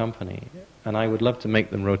for a company, and I would love to make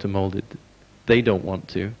them roto-molded. They don't want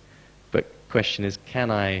to, but the question is,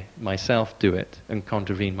 can I myself do it and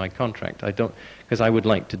contravene my contract? I don't, because I would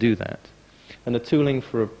like to do that. And the tooling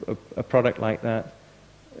for a product like that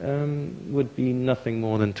would be nothing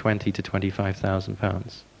more than £20,000 to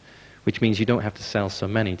 £25,000, which means you don't have to sell so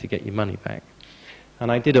many to get your money back.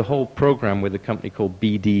 And I did a whole program with a company called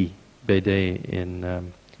BD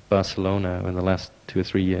in Barcelona in the last 2 or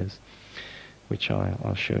 3 years, which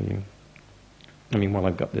I'll show you. I mean, while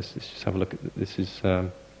I've got this, let's just have a look at this.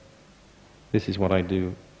 This is what I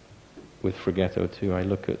do with Frighetto too. I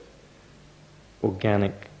look at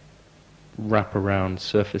organic wraparound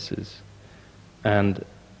surfaces and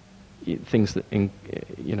things that,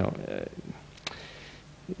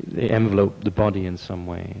 they envelope the body in some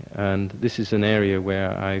way. And this is an area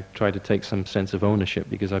where I try to take some sense of ownership,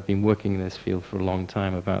 because I've been working in this field for a long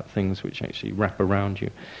time about things which actually wrap around you.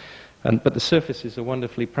 But the surfaces are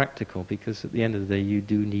wonderfully practical, because at the end of the day you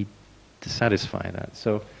do need to satisfy that.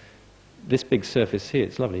 So this big surface here,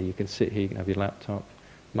 it's lovely. You can sit here, you can have your laptop.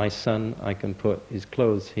 My son, I can put his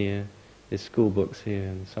clothes here, his school books here,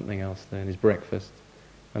 and something else there, and his breakfast.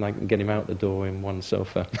 And I can get him out the door in one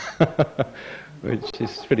sofa, which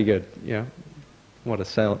is pretty good. Yeah, what a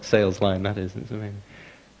sales line that is. It's amazing.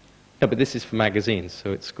 Yeah, but this is for magazines,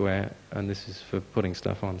 so it's square, and this is for putting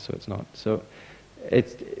stuff on, so it's not. So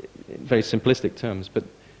it's very simplistic terms, but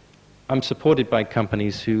I'm supported by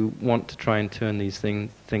companies who want to try and turn these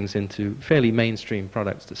things into fairly mainstream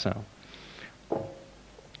products to sell.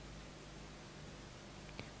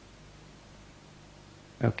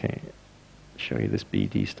 Okay. Show you this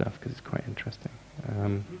BD stuff because it's quite interesting.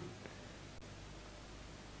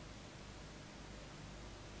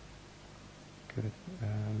 Good.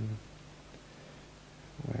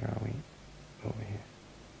 Where are we? Over here.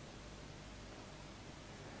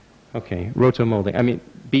 Okay, roto-molding. I mean,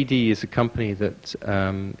 BD is a company that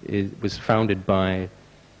was founded by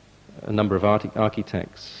a number of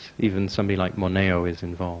architects. Even somebody like Moneo is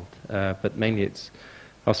involved. But mainly it's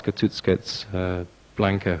Oskar Tutzkets,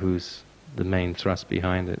 Blanca, who's the main thrust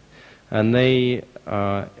behind it. And they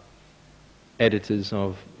are editors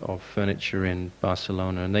of furniture in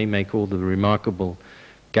Barcelona, and they make all the remarkable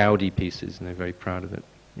Gaudi pieces, and they're very proud of it.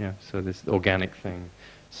 Yeah, so this organic thing,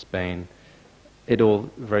 Spain, it all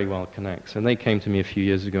very well connects. And they came to me a few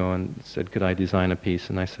years ago and said, could I design a piece?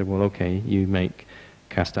 And I said, well, okay, you make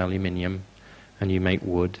cast aluminium and you make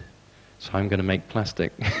wood, so I'm going to make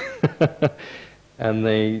plastic. And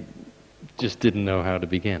they just didn't know how to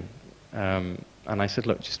begin. And I said,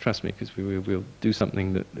 look, just trust me, because we'll do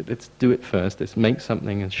something let's do it first, let's make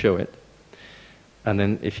something and show it. And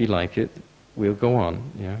then if you like it, we'll go on,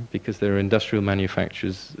 yeah, because there are industrial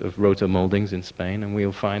manufacturers of roto-moldings in Spain, and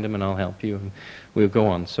we'll find them and I'll help you, and we'll go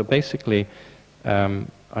on. So basically,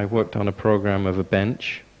 I worked on a program of a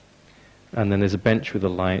bench, and then there's a bench with a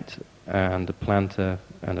light, and a planter,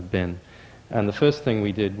 and a bin. And the first thing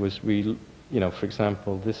we did was for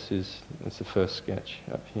example, that's the first sketch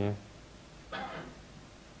up here.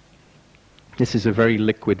 This is a very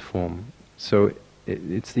liquid form. So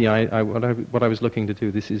it's what I was looking to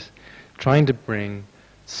do. This is trying to bring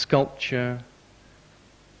sculpture,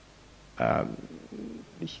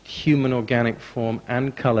 human organic form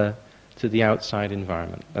and color to the outside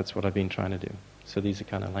environment. That's what I've been trying to do. So these are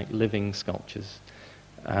kind of like living sculptures.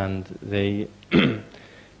 And they,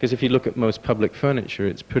 because if you look at most public furniture,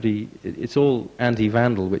 it's all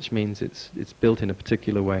anti-vandal, which means it's built in a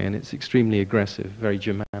particular way, and it's extremely aggressive, very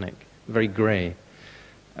Germanic, very grey.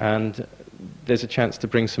 And there's a chance to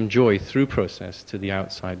bring some joy through process to the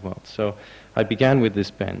outside world. So I began with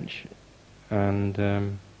this bench,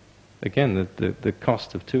 and again, the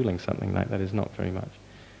cost of tooling something like that is not very much.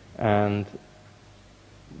 And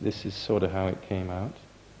this is sort of how it came out.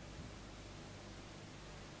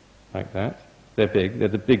 Like that. They're big. They're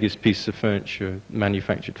the biggest piece of furniture,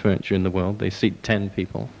 manufactured furniture in the world. They seat 10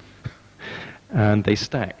 people. And they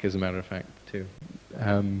stack, as a matter of fact, too.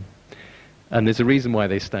 And there's a reason why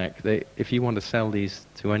they stack. If you want to sell these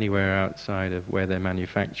to anywhere outside of where they're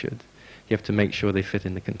manufactured, you have to make sure they fit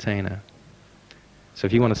in the container. So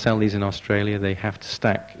if you want to sell these in Australia, they have to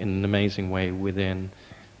stack in an amazing way within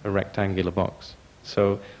a rectangular box.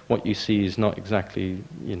 So what you see is not exactly,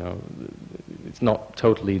 it's not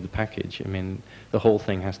totally the package. I mean, the whole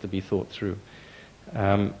thing has to be thought through.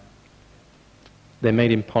 They're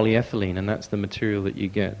made in polyethylene, and that's the material that you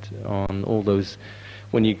get on all those,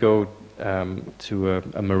 when you go to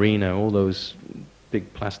a marina, all those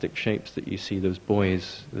big plastic shapes that you see, those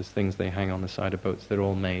buoys, those things they hang on the side of boats, they're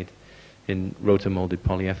all made in rotor-molded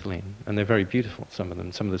polyethylene. And they're very beautiful, some of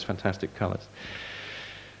them, some of those fantastic colors.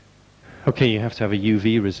 Okay, you have to have a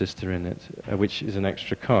UV resistor in it, which is an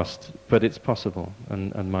extra cost, but it's possible,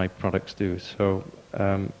 and my products do. So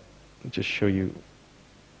I'll just show you.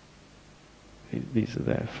 These are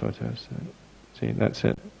their photos. See, that's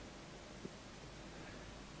it.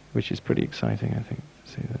 Which is pretty exciting, I think,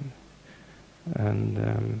 to see that.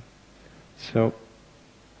 And so,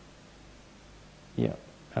 yeah.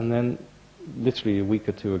 And then, literally a week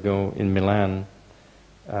or two ago in Milan,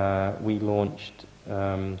 we launched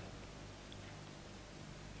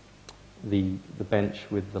the bench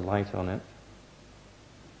with the light on it.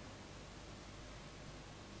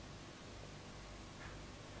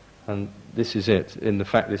 And this is it.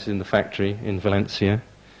 This is in the factory in Valencia.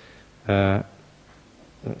 That's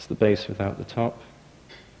the base without the top.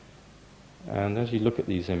 And as you look at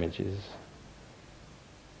these images,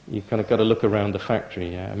 you've kind of got to look around the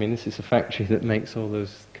factory. Yeah? I mean, this is a factory that makes all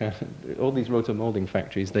those all these rotor molding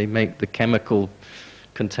factories. They make the chemical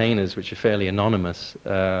containers, which are fairly anonymous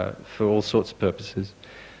for all sorts of purposes.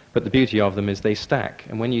 But the beauty of them is they stack.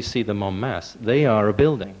 And when you see them en masse, they are a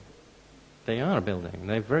building. They are a building.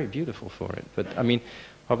 They're very beautiful for it. But, I mean,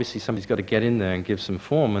 obviously somebody's got to get in there and give some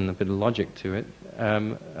form and a bit of logic to it,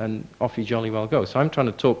 and off you jolly well go. So I'm trying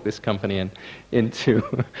to talk this company into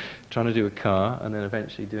trying to do a car and then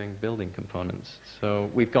eventually doing building components. So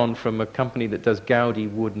we've gone from a company that does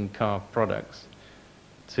Gaudi wooden car products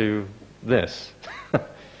to this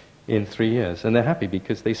in 3 years. And they're happy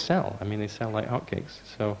because they sell. I mean, they sell like hotcakes.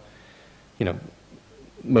 So,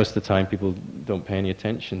 most of the time people don't pay any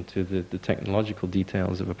attention to the technological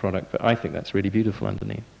details of a product, but I think that's really beautiful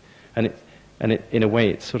underneath. And in a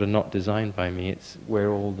way, it's sort of not designed by me. It's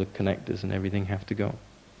where all the connectors and everything have to go.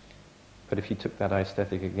 But if you took that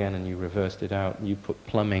aesthetic again and you reversed it out, and you put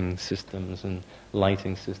plumbing systems and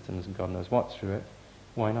lighting systems and God knows what through it,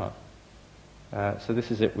 why not? So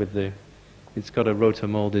this is it with it's got a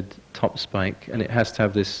rotor-molded top spike, and it has to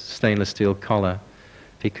have this stainless steel collar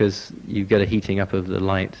because you get a heating up of the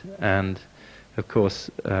light, and of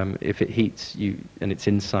course if it heats and it's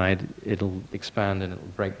inside, it'll expand and it'll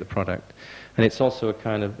break the product. And it's also a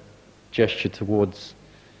kind of gesture towards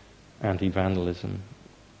anti-vandalism.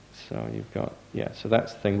 So you've got, so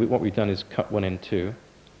that's the thing. What we've done is cut one in two.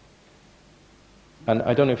 And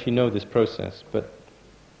I don't know if you know this process, but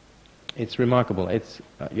it's remarkable. It's,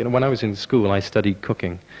 when I was in school, I studied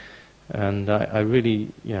cooking. And I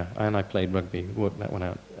really, and I played rugby, worked that one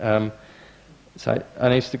out.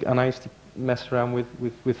 I used to mess around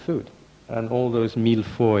with food, and all those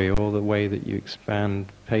millefeuilles, all the way that you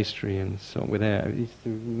expand pastry and so on with air. I used to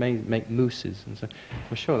make mousses, and so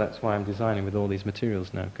for sure that's why I'm designing with all these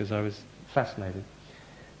materials now, because I was fascinated.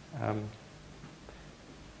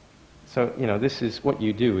 So this is what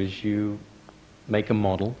you do: is you make a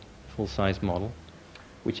model, full-size model,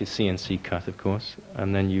 which is CNC cut, of course,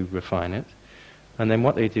 and then you refine it. And then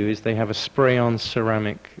what they do is they have a spray-on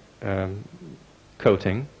ceramic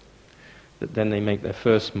coating that then they make their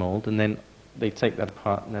first mold, and then they take that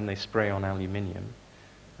apart and then they spray on aluminium,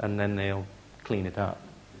 and then they'll clean it up.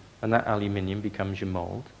 And that aluminium becomes your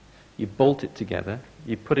mold. You bolt it together,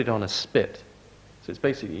 you put it on a spit, So it's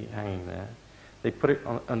basically hanging there. They put it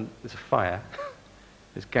on there's a fire,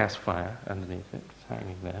 there's gas fire underneath it, it's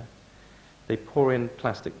hanging there. They pour in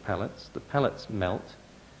plastic pellets, the pellets melt,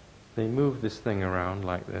 they move this thing around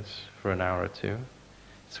like this for an hour or two,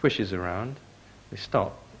 it swishes around, they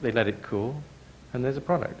stop, they let it cool, and there's a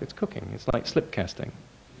product. It's cooking. It's like slip casting.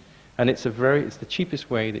 And it's the cheapest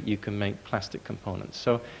way that you can make plastic components.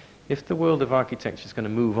 So if the world of architecture is going to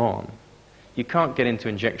move on, you can't get into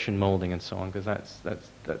injection molding and so on, because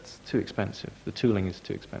that's too expensive. The tooling is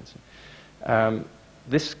too expensive.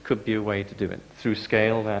 This could be a way to do it through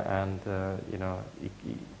scale and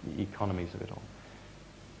economies of it all.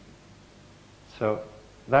 So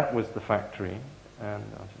that was the factory, and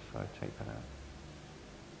I'll just take that out.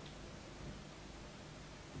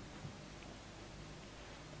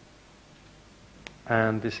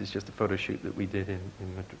 And this is just a photo shoot that we did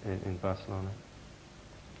in Barcelona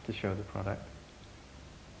to show the product.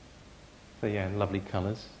 So yeah, in lovely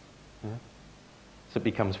colors. Yeah. So it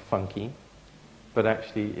becomes funky, but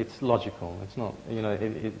actually it's logical. It's not,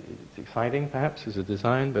 it's exciting perhaps as a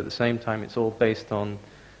design, but at the same time it's all based on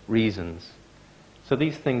reasons. So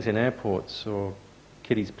these things in airports or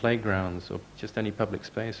kiddies' playgrounds or just any public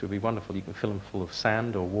space would be wonderful. You can fill them full of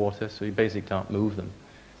sand or water, so you basically can't move them.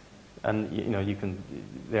 And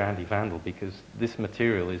they're anti-vandal because this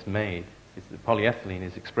material is made, the polyethylene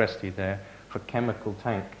is expressly there for chemical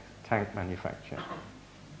tank manufacture.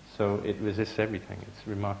 So it resists everything. It's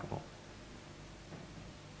remarkable.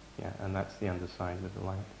 Yeah, and that's the underside with the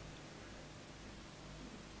light.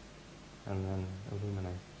 And then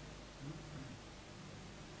illuminate.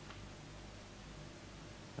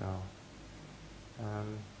 So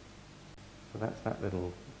that's that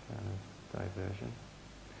little kind of diversion.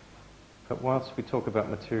 But whilst we talk about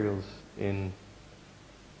materials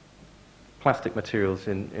plastic materials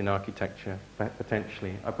in architecture,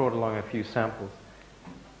 potentially, I brought along a few samples.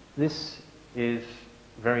 This is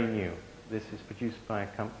very new. This is produced by a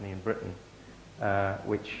company in Britain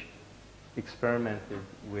which experimented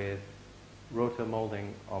with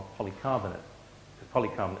rotomolding of polycarbonate. The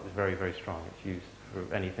polycarbonate is very, very strong. It's used for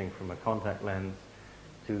anything from a contact lens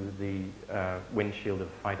to the windshield of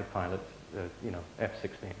a fighter pilot,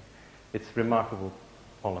 F-16. It's remarkable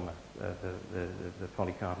polymer, the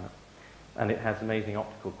polycarbonate, and it has amazing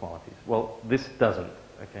optical qualities. Well, this doesn't,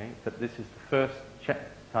 okay? But this is the first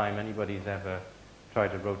time anybody's ever tried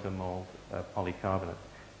to rotomold polycarbonate.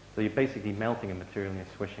 So you're basically melting a material and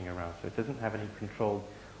you're swishing around, so it doesn't have any controlled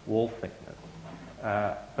wall thickness.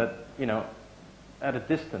 But, at a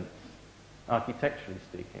distance, architecturally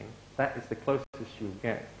speaking, that is the closest you'll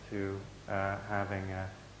get to having a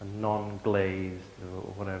non-glazed or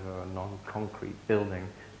whatever, a non-concrete building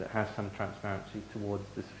that has some transparency towards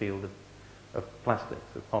this field of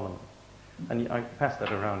plastics, of polymers. And I can pass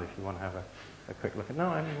that around if you want to have a quick look at. No,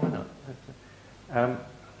 I mean, why not?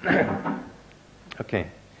 Okay.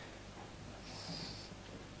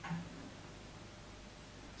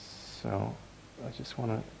 So I just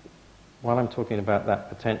want to, while I'm talking about that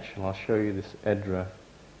potential, I'll show you this EDRA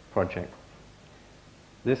project.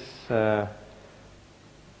 This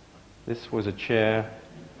was a chair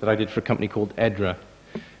that I did for a company called EDRA,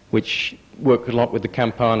 which worked a lot with the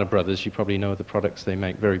Campana brothers. You probably know the products they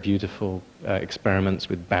make, very beautiful experiments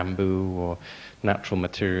with bamboo or natural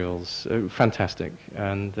materials. Fantastic.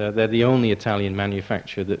 And they're the only Italian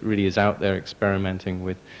manufacturer that really is out there experimenting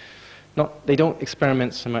with, they don't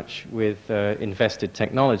experiment so much with invested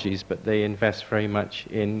technologies, but they invest very much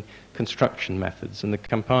in construction methods. And the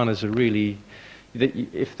Campanas are really,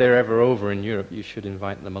 if they're ever over in Europe, you should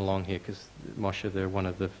invite them along here, because Moshe, they're one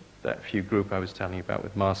of that few group I was telling you about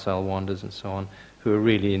with Marcel Wanders and so on, who are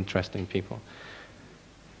really interesting people.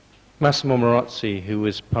 Massimo Morozzi, who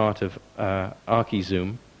was part of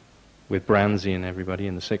Archizoom with Branzi and everybody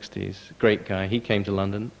in the 60s, great guy, he came to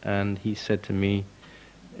London and he said to me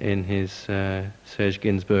in his Serge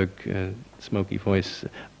Gainsbourg smoky voice,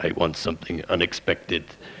 "I want something unexpected."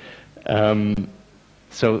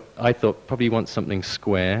 So I thought, probably want something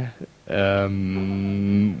square. I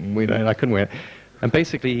couldn't wear it. And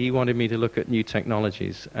basically he wanted me to look at new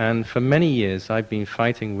technologies. And for many years I've been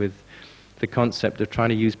fighting with the concept of trying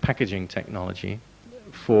to use packaging technology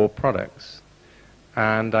for products.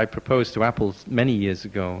 And I proposed to Apple many years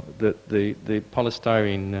ago that the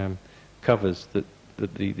polystyrene covers that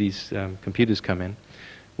these computers come in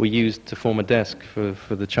were used to form a desk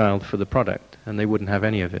for the child for the product, and they wouldn't have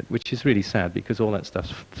any of it, which is really sad because all that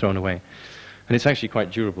stuff's thrown away. And it's actually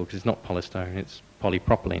quite durable because it's not polystyrene, it's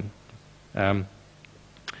polypropylene.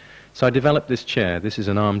 So I developed this chair. This is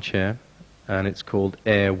an armchair, and it's called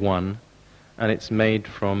Air 1, and it's made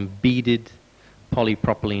from beaded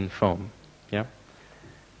polypropylene foam. Yeah?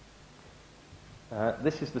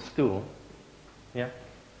 This is the stool, yeah,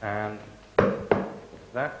 and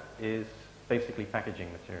that is basically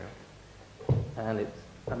packaging material, and it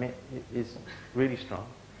is really strong,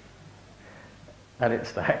 and it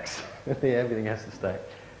stacks. Everything has to stack,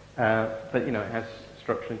 but it has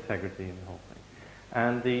structural integrity in the whole thing.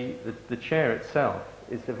 And the chair itself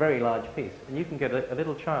is a very large piece, and you can get a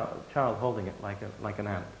little child holding it like an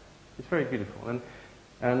ant. It's very beautiful,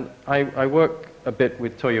 and I work a bit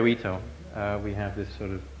with Toyo Ito. We have this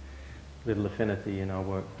sort of little affinity in our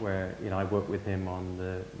work where I work with him on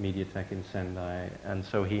the Mediatek in Sendai, and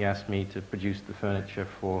so he asked me to produce the furniture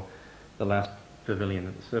for the last pavilion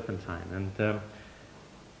at the Serpentine, and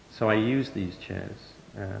so I used these chairs,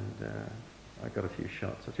 and I got a few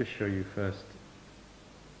shots. I'll just show you first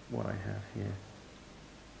what I have here.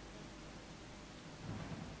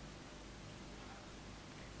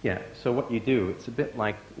 Yeah, so what you do, it's a bit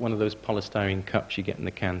like one of those polystyrene cups you get in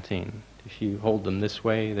the canteen. If you hold them this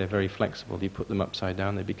way, they're very flexible. You put them upside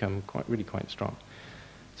down, they become really quite strong.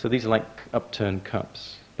 So these are like upturned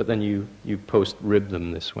cups, but then you post-rib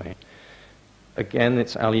them this way. Again,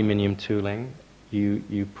 it's aluminium tooling.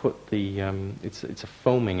 You put the, it's a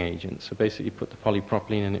foaming agent, so basically you put the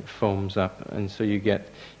polypropylene and it foams up, and so you get,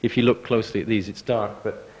 if you look closely at these, it's dark,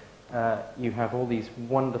 but you have all these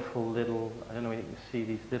wonderful little, I don't know if you can see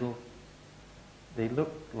these little, they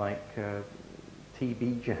look like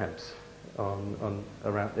TB jabs on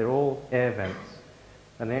around, they're all air vents,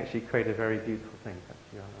 and they actually create a very beautiful thing.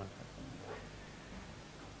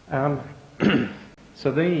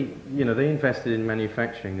 So they invested in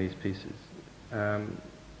manufacturing these pieces. And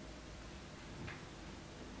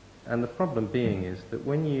the problem being is that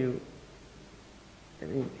when you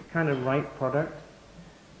kind of right product,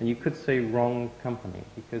 and you could say wrong company,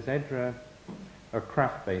 because Edra are a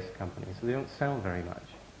craft-based company, so they don't sell very much.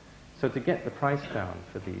 So to get the price down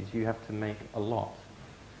for these, you have to make a lot,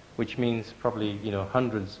 which means probably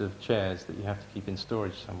hundreds of chairs that you have to keep in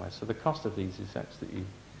storage somewhere. So the cost of these is absolutely,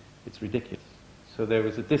 it's ridiculous. So there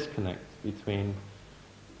was a disconnect between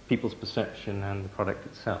people's perception and the product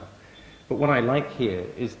itself. But what I like here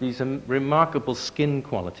is these remarkable skin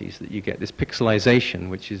qualities that you get, this pixelization,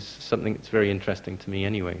 which is something that's very interesting to me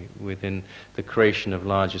anyway, within the creation of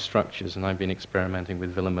larger structures. And I've been experimenting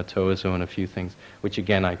with Villa Matoso and a few things, which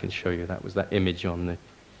again I can show you. That was that image on the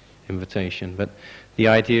invitation. But the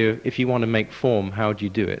idea, if you want to make form, how do you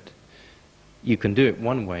do it? You can do it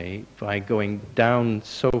one way by going down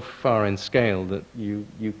so far in scale that you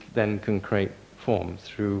then can create form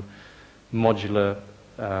through modular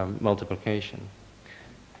multiplication.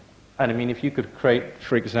 And I mean, if you could create,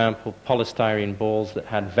 for example, polystyrene balls that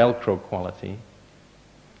had Velcro quality,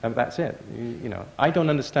 that's it. I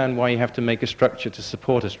don't understand why you have to make a structure to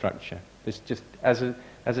support a structure. It's just, as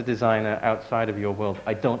a designer outside of your world,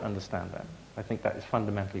 I don't understand that. I think that is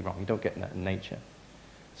fundamentally wrong. You don't get that in nature.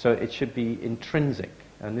 So it should be intrinsic,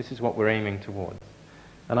 and this is what we're aiming towards.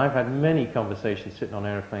 And I've had many conversations sitting on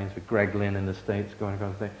airplanes with Greg Lynn in the States,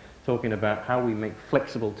 talking about how we make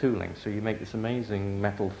flexible tooling. So you make this amazing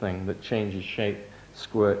metal thing that changes shape,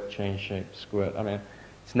 squirt, change shape, squirt. I mean,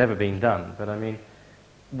 it's never been done, but I mean,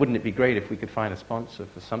 wouldn't it be great if we could find a sponsor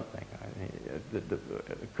for something? I mean,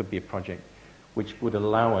 it could be a project which would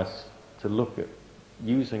allow us to look at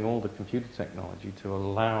using all the computer technology to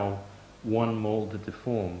allow one mold to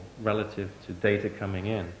deform relative to data coming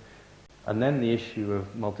in. And then the issue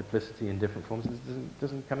of multiplicity in different forms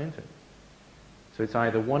doesn't come into it. So it's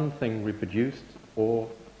either one thing reproduced or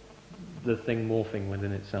the thing morphing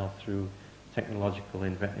within itself through technological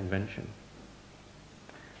invention.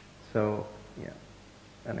 So, yeah.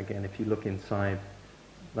 And again, if you look inside,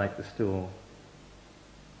 like the stool,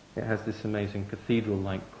 it has this amazing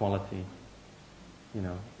cathedral-like quality,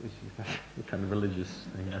 which is kind of religious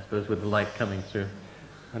thing, I suppose, with the light coming through.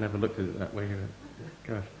 I never looked at it that way.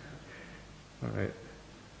 Gosh. All right.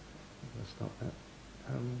 I'll stop that.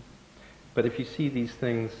 But if you see these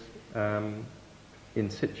things in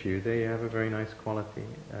situ, they have a very nice quality.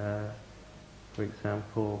 For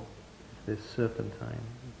example, this serpentine.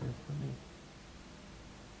 Let's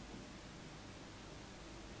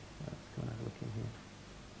go and have a look in here.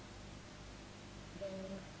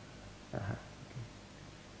 Okay.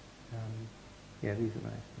 Yeah, these are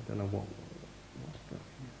nice. I don't know what's got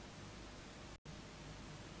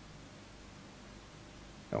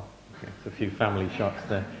here. Oh, okay. It's a few family shots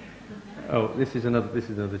there. Oh, this is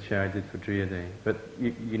another chair I did for Drea Day. But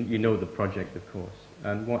you know the project, of course.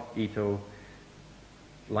 And what Ito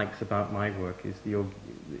likes about my work is the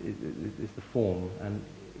form. And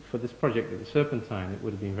for this project at the Serpentine, it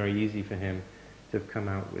would have been very easy for him to have come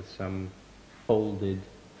out with some folded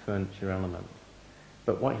furniture element.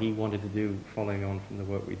 But what he wanted to do, following on from the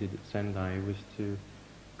work we did at Sendai, was to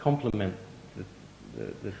complement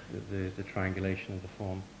the triangulation of the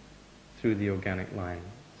form through the organic line.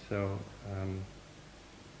 So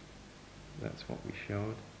that's what we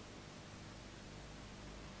showed.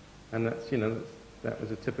 And that's, you know, that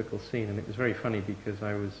was a typical scene, and it was very funny because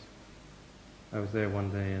I was there one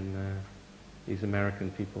day, and these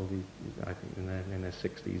American people, I think in their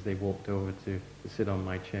 60s, they walked over to sit on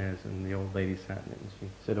my chairs, and the old lady sat in it, and she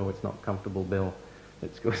said, "Oh, it's not comfortable, Bill.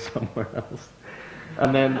 Let's go somewhere else."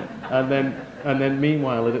 And then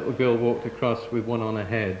meanwhile, a little girl walked across with one on her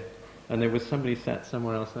head, and there was somebody sat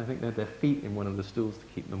somewhere else, and I think they had their feet in one of the stools to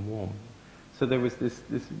keep them warm. So there was this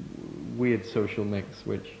weird social mix,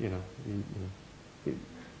 which, you know,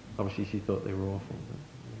 obviously she thought they were awful. But,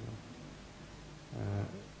 you know.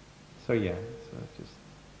 So yeah, so it's just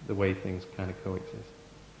the way things kind of coexist.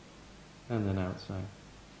 And then outside.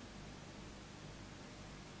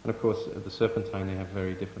 And of course, at the Serpentine, they have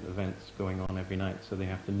very different events going on every night, so they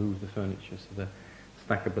have to move the furniture, so the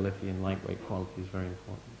stackability and lightweight quality is very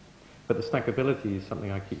important. But the stackability is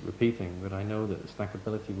something I keep repeating, but I know that the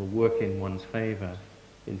stackability will work in one's favor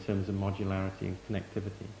in terms of modularity and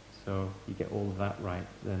connectivity. So you get all of that right,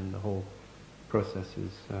 then the whole process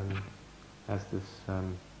is, has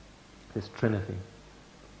this trinity.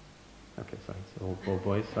 Okay, sorry, it's an old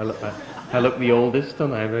voice. I look the oldest,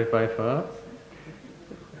 don't I, by far?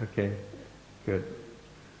 Okay, good.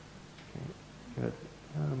 Okay, good.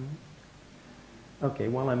 Okay,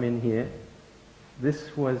 while I'm in here,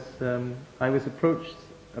 this was, I was approached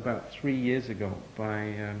about 3 years ago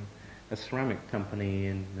by a ceramic company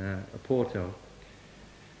in Oporto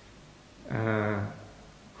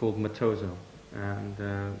called Matoso,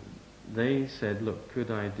 and they said, look,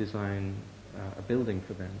 could I design a building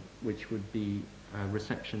for them, which would be a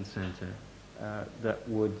reception center that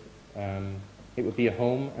would, it would be a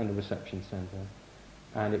home and a reception center,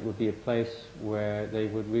 and it would be a place where they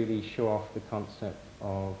would really show off the concept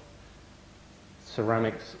of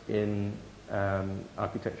ceramics in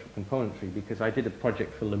architectural componentry, because I did a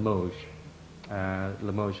project for Limoges.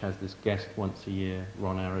 Limoges has this guest once a year,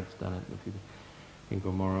 Ron Arrad's done it in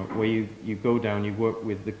Gomorrah, where you go down, you work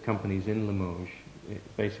with the companies in Limoges,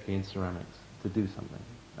 basically in ceramics, to do something.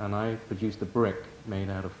 And I produced a brick made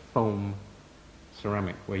out of foam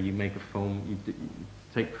ceramic, where you make a foam, you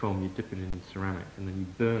take foam, you dip it in ceramic, and then you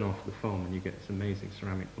burn off the foam, and you get this amazing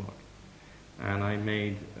ceramic block. And I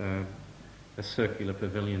made a circular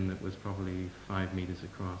pavilion that was probably 5 meters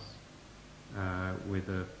across, with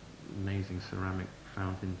an amazing ceramic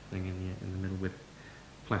fountain thing in the middle with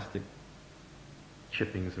plastic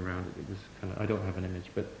chippings around it. It was kind of, I don't have an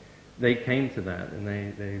image, but they came to that, and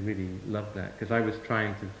they really loved that, because I was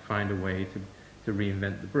trying to find a way to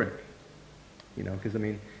reinvent the brick, you know, because I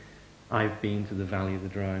mean, I've been to the Valley of the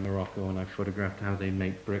Dry in Morocco, and I've photographed how they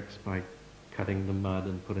make bricks by cutting the mud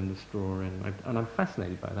and putting the straw in, and I'm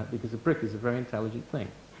fascinated by that, because a brick is a very intelligent thing,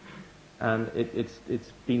 and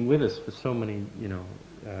it's been with us for so many, you know,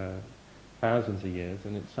 thousands of years,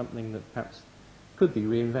 and it's something that perhaps could be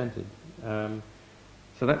reinvented.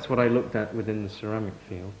 So that's what I looked at within the ceramic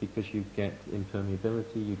field, because you get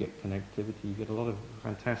impermeability, you get connectivity, you get a lot of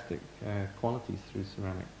fantastic qualities through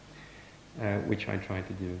ceramic, which I tried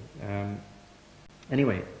to do.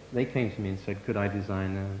 Anyway, they came to me and said, could I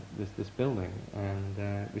design this building? And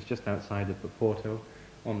it was just outside of Oporto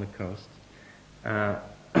on the coast.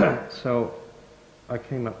 So I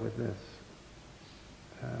came up with this,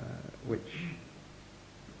 which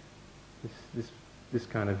this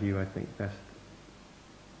kind of view, I think, best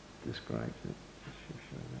describes it.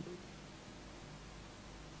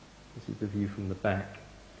 This is the view from the back.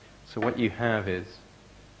 So what you have is,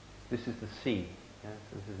 this is the sea. Yeah?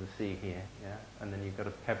 So this is the sea here, yeah? And then you've got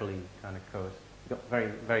a pebbly kind of coast. You've got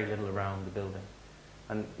very, very little around the building.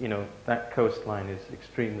 And, you know, that coastline is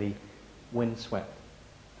extremely windswept.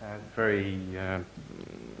 Very, you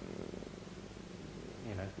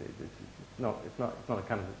know, it's not a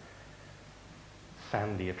kind of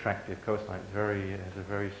sandy, attractive coastline. It's has a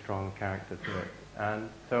very strong character to it. And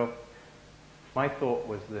so my thought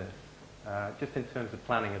was this, just in terms of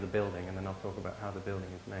planning of the building, and then I'll talk about how the building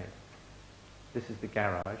is made. This is the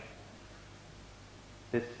garage.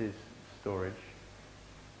 This is storage.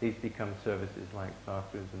 These become services like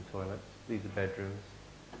bathrooms and toilets. These are bedrooms.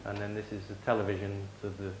 And then this is the television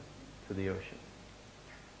to the ocean.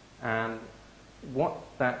 And what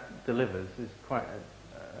that delivers is quite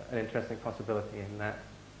an interesting possibility, in that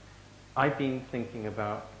I've been thinking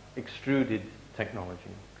about extruded technology,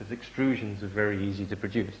 because extrusions are very easy to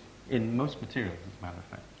produce in most materials, as a matter of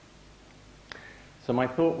fact. So my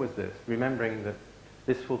thought was this, remembering that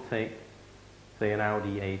this will take say an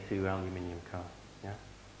Audi A2 aluminium car. Yeah?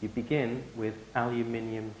 You begin with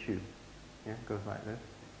aluminium tube. Yeah? It goes like this.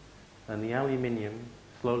 And the aluminium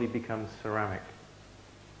slowly becomes ceramic.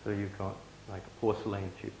 So you've got like a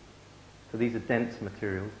porcelain tube. So these are dense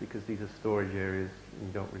materials because these are storage areas and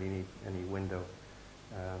you don't really need any window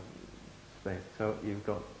space. So you've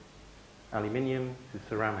got aluminium to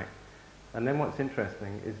ceramic. And then what's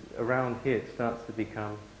interesting is around here it starts to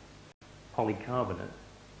become polycarbonate,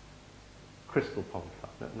 crystal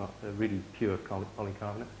polycarbonate, not a really pure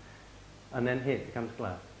polycarbonate. And then here it becomes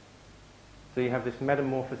glass. So you have this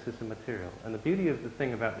metamorphosis of material. And the beauty of the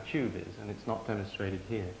thing about the tube is, and it's not demonstrated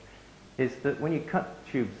here, is that when you cut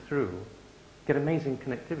tubes through, you get amazing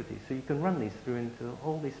connectivity. So you can run these through into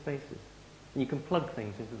all these spaces. And you can plug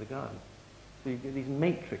things into the garden. So you get these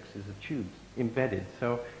matrices of tubes embedded.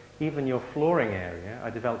 So even your flooring area, I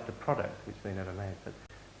developed a product, which they never made, but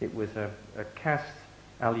it was a cast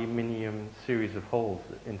aluminium series of holes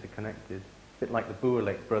that interconnected, a bit like the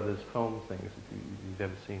Buerlek brothers foam things, if you've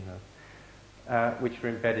ever seen those, which were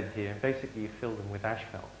embedded here. Basically, you fill them with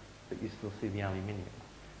asphalt, but you still see the aluminium.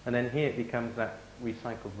 And then here it becomes that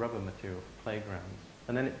recycled rubber material for playgrounds.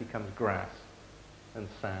 And then it becomes grass and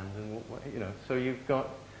sand, and so you've got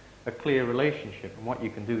a clear relationship. And what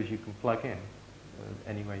you can do is you can plug in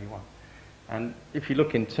anywhere you want. And if you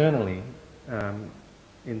look internally,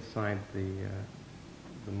 inside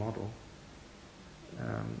the model,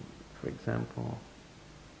 for example,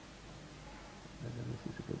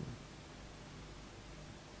 this is a good one.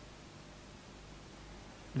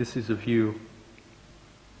 This is a view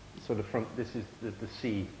sort of from, this is the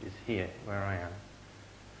sea is here where I am.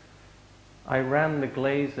 I ran the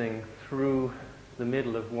glazing through the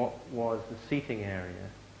middle of what was the seating area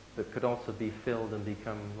that could also be filled and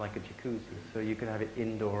become like a jacuzzi, so you could have it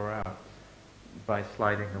indoor or out by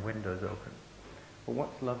sliding the windows open. But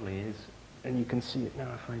what's lovely is, and you can see it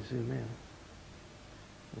now if I zoom in,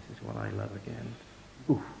 this is what I love again.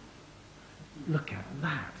 Ooh, look at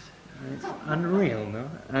that. It's unreal, no?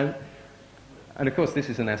 And of course this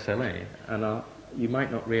is an SLA, and you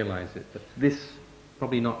might not realize it, but this,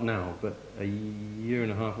 probably not now, but a year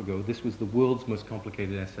and a half ago, this was the world's most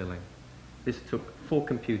complicated SLA. This took 4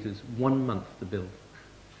 computers 1 month to build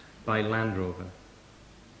by Land Rover.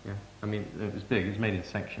 Yeah, I mean, it was big, it was made in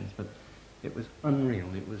sections, but it was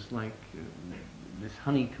unreal. It was like this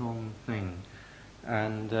honeycomb thing.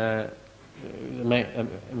 And, well,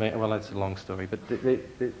 that's a long story, but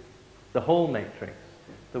the whole matrix,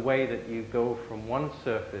 the way that you go from one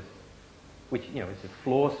surface, which, is a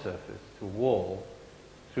floor surface, to a wall,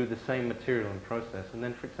 through the same material and process. And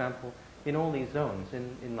then, for example, in all these zones,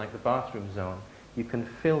 in like the bathroom zone, you can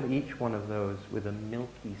fill each one of those with a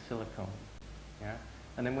milky silicone. Yeah?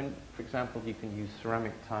 And then when, for example, you can use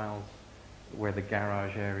ceramic tiles where the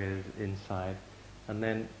garage area is inside. And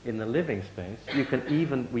then in the living space, you can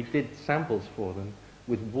even, we did samples for them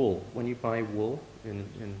with wool. When you buy wool,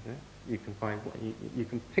 you can buy, you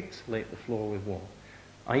can pixelate the floor with wool.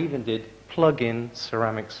 I even did plug-in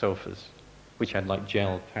ceramic sofas, which had like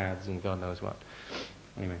gel pads and God knows what.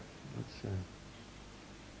 Anyway, that's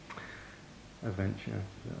a venture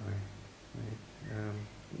that I made.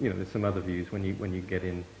 There's some other views when you get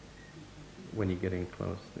in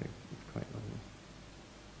close. It's quite lovely.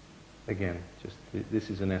 Again, just this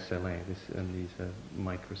is an SLA. And these are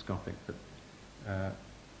microscopic, but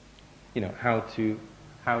how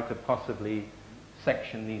to possibly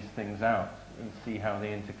section these things out and see how they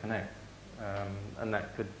interconnect, and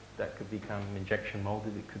that could become injection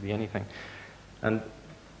molded. It could be anything. And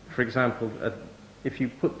for example, if you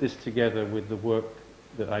put this together with the work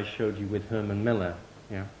that I showed you with Herman Miller,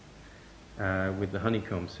 with the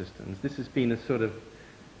honeycomb systems, this has been a sort of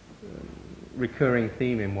recurring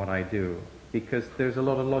theme in what I do, because there's a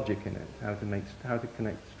lot of logic in it, how to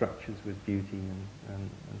connect structures with beauty and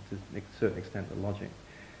to a certain extent the logic.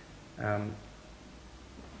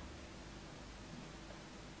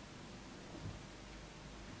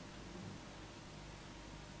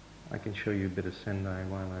 I can show you a bit of Sendai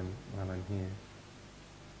while I'm here.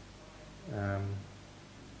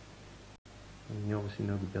 And you obviously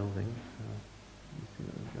know the building. So let me see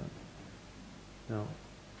what we've got. No.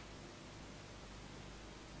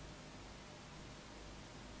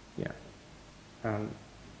 Yeah.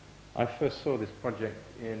 I first saw this project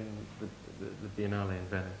in the Biennale in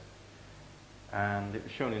Venice, and it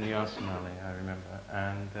was shown in the Arsenale, I remember.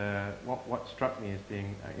 And what struck me as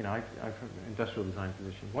being, I'm from an industrial design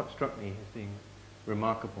position. What struck me as being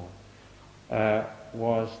remarkable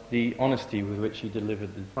was the honesty with which he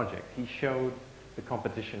delivered the project. He showed the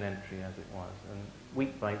competition entry as it was, and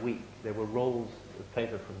week by week there were rolls of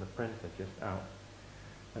paper from the printer just out.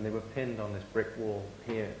 and they were pinned on this brick wall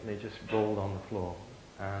here, and they just rolled on the floor.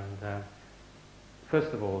 And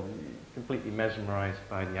first of all, completely mesmerized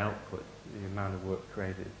by the output, the amount of work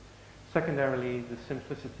created. Secondarily, the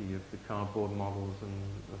simplicity of the cardboard models and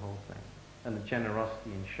the whole thing, and the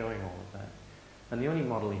generosity in showing all of that. And the only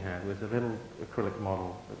model he had was a little acrylic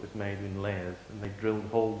model that was made in layers, and they drilled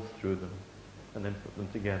holes through them and then put them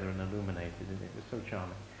together and illuminated, and it was so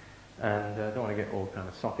charming. And I don't want to get all kind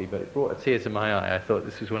of soppy, but it brought a tear to my eye. I thought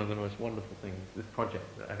this was one of the most wonderful things, this project,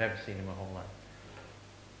 that I've ever seen in my whole life.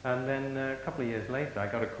 And then a couple of years later, I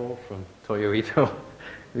got a call from Toyo Ito,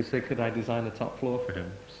 who said, could I design the top floor for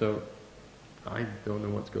him? So I don't know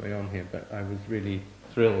what's going on here, but I was really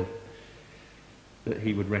thrilled that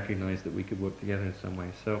he would recognize that we could work together in some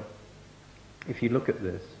way. So if you look at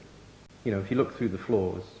this, if you look through the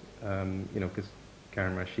floors, because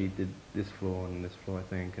Karen Rashid did this floor and this floor, I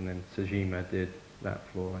think, and then Sajima did that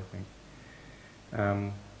floor, I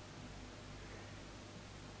think.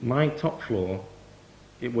 My top floor,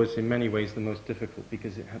 it was in many ways the most difficult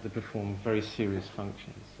because it had to perform very serious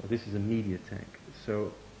functions. So this is a MediaTek.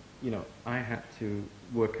 So, I had to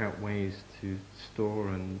work out ways to store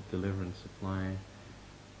and deliver and supply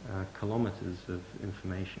kilometers of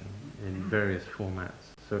information in various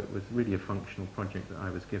formats. So it was really a functional project that I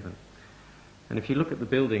was given. And if you look at the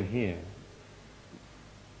building here,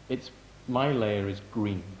 my layer is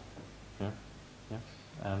green. Yeah? Yes?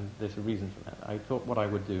 And there's a reason for that. I thought what I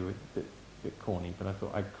would do, a bit corny, but I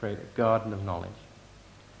thought I'd create a garden of knowledge,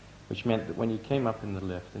 which meant that when you came up in the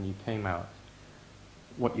lift and you came out,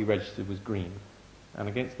 what you registered was green. And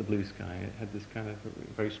against the blue sky, it had this kind of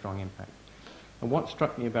very strong impact. And what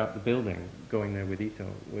struck me about the building, going there with Ito,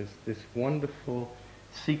 was this wonderful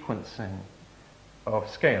sequencing of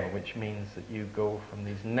scale, which means that you go from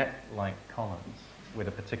these net-like columns with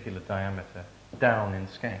a particular diameter down in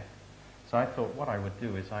scale. So I thought what I would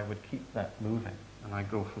do is I would keep that moving, and I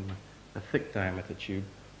go from a thick diameter tube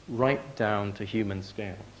right down to human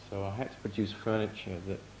scale. So I had to produce furniture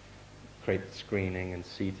that created screening and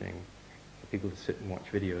seating for people to sit and watch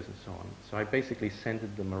videos and so on. So I basically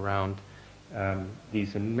centered them around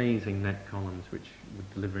these amazing net columns which were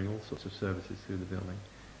delivering all sorts of services through the building.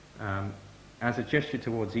 As a gesture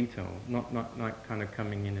towards Ito, not kind of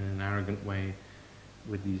coming in an arrogant way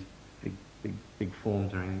with these big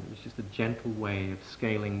forms or anything. It's just a gentle way of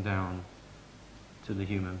scaling down to the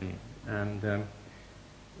human being. And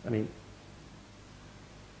I mean,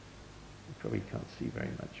 you probably can't see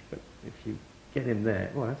very much, but if you get in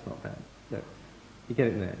there, well, that's not bad. Look, you get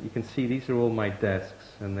in there, you can see these are all my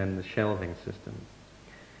desks and then the shelving systems.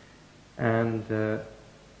 And the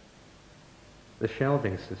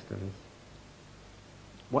shelving systems,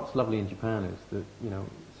 what's lovely in Japan is that, it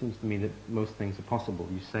seems to me that most things are possible.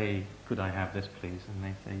 You say, could I have this please? And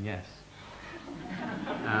they say yes.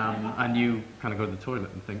 And you kind of go to the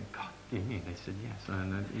toilet and think, God, dear me, they said yes.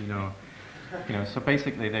 And, so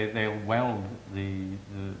basically they'll weld the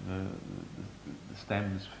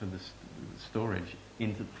stems for the storage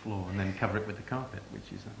into the floor and then cover it with the carpet,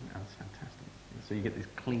 which is that's fantastic. So you get this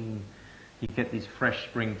clean, you get these fresh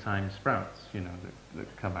springtime sprouts,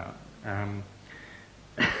 that come out.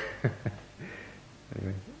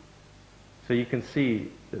 Anyway, so you can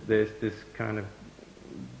see that there's this kind of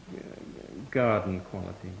garden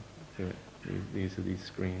quality to it. These are these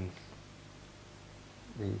screens.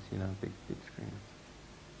 These, big screens.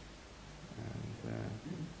 And,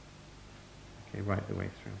 okay, right the way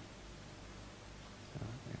through. So,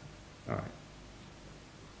 yeah. All right.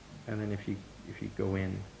 And then if you go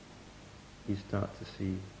in, you start to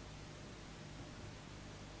see,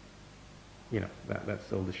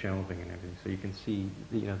 that's all the shelving and everything. So you can see,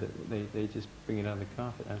 that they just bring it on the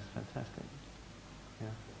carpet. That's fantastic. Yeah.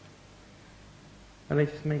 And they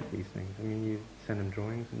just make these things. I mean, you send them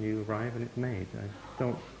drawings and you arrive and it's made.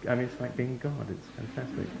 It's like being God. It's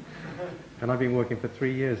fantastic. And I've been working for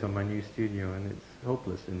 3 years on my new studio, and it's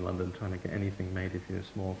hopeless in London trying to get anything made if you're a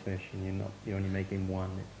small fish and you're only making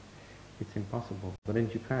one. It's impossible. But in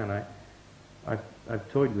Japan, I've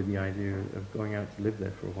toyed with the idea of going out to live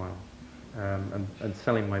there for a while, and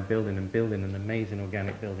selling my building and building an amazing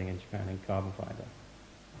organic building in Japan in carbon fiber.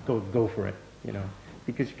 Go for it,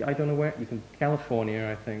 Because I don't know where, you can, California,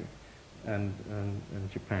 I think, and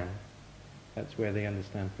Japan. That's where they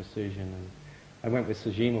understand precision. And I went with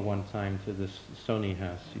Sajima one time to this Sony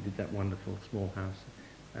house. She did that wonderful small house.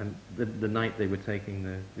 And the night they were taking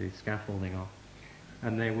the scaffolding off.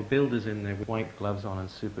 And there were builders in there with white gloves on and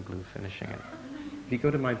super glue finishing it. If you go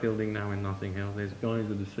to my building now in Notting Hill, there's guys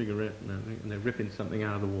with a cigarette and they're ripping something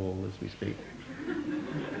out of the wall as we speak.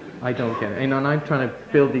 I don't get it. And I'm trying to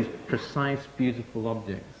build these precise, beautiful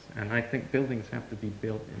objects, And I think buildings have to be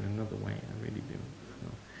built in another way. I really do. So,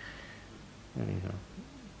 anyhow.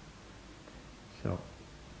 So,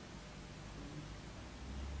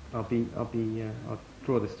 I'll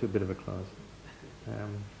draw this to a bit of a close.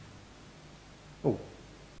 Oh,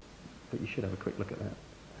 but you should have a quick look at that.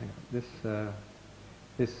 Hang on.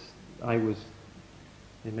 I was,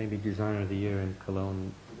 it made me Designer of the Year in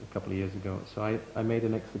Cologne a couple of years ago. So I made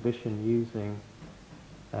an exhibition using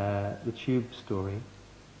the tube story,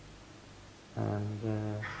 and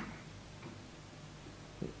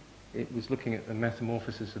it was looking at the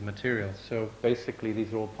metamorphosis of materials. So basically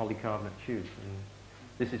these are all polycarbonate tubes, and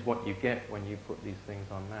this is what you get when you put these things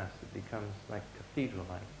en masse. It becomes like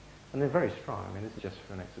cathedral-like. And they're very strong. I mean, this is just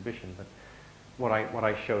for an exhibition, but what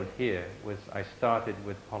I showed here was I started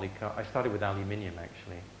with aluminium,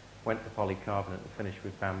 actually, went to polycarbonate and finished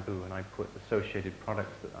with bamboo, and I put associated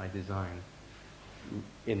products that I designed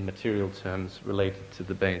in material terms related to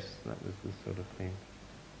the base. That was the sort of thing.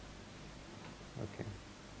 Okay.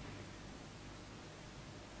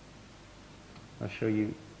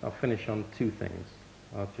 I'll finish on two things.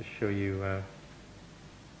 I'll just show you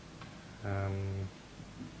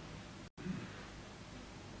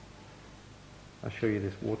I'll show you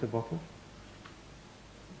this water bottle,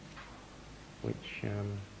 which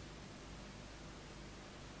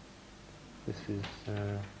this is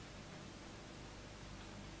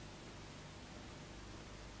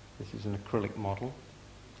an acrylic model.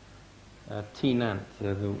 Nant,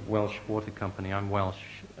 the Welsh water company. I'm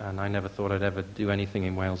Welsh, and I never thought I'd ever do anything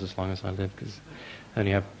in Wales as long as I live, because I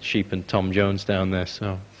only have sheep and Tom Jones down there,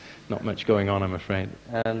 so not much going on, I'm afraid.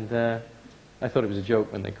 And I thought it was a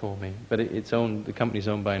joke when they called me, but the company's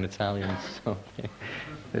owned by an Italian, so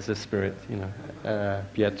there's a spirit, you know,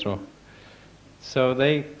 Pietro. So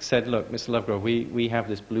they said, look, Mr. Lovegrove, we have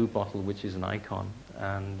this blue bottle, which is an icon,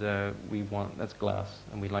 and that's glass,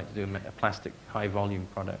 and we'd like to do a plastic high-volume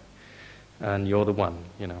product, and you're the one,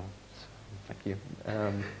 you know, so thank you.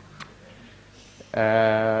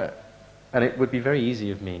 And it would be very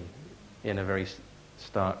easy of me, in a very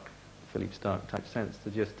Philippe Stark type sense, to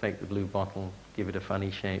just take the blue bottle, give it a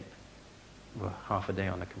funny shape, well, half a day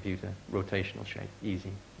on a computer, rotational shape,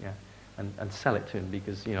 easy, yeah, and sell it to him,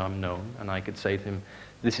 because, you know, I'm known, and I could say to him,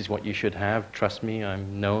 this is what you should have, trust me,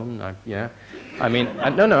 I'm known, yeah. I mean,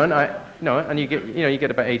 and you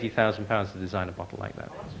get about £80,000 to design a bottle like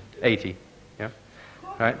that. 80, yeah,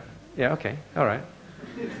 right, yeah, okay, all right.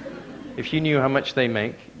 If you knew how much they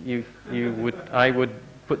make, I would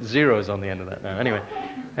put zeros on the end of that now. Anyway,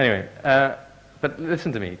 but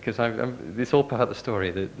listen to me, because it's all part of the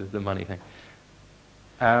story, the money thing.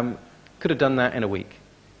 Could have done that in a week.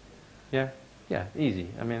 Yeah, easy.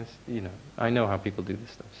 I mean, I know how people do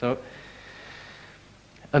this stuff. So,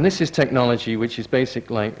 and this is technology which is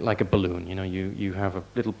like a balloon. You know, you have a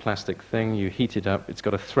little plastic thing, you heat it up, it's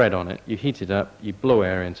got a thread on it, you heat it up, you blow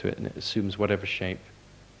air into it, and it assumes whatever shape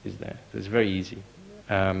is there. So it's very easy.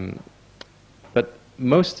 But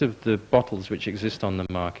most of the bottles which exist on the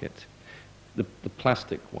market, the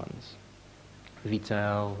plastic ones,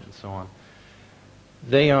 Vitel and so on,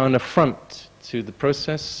 they are an affront to the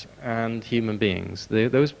process and human beings.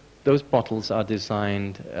 Those bottles are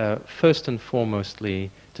designed first and foremostly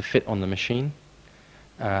to fit on the machine,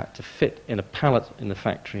 to fit in a pallet in the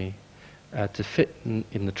factory, to fit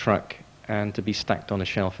in the truck, and to be stacked on a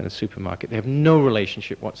shelf in a supermarket. They have no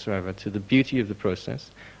relationship whatsoever to the beauty of the process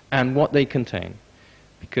and what they contain.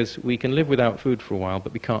 Because we can live without food for a while,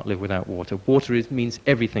 but we can't live without water. Water means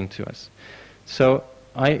everything to us. So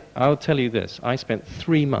I'll tell you this. I spent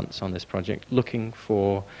 3 months on this project looking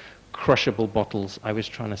for crushable bottles. I was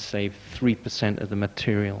trying to save 3% of the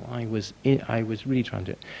material. I was really trying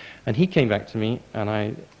to do it. And he came back to me, and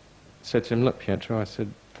I said to him, look, Pietro, I said,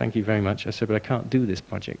 thank you very much. I said, but I can't do this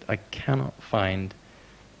project. I cannot find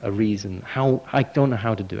a reason. I don't know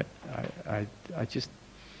how to do it.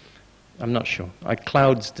 I'm not sure.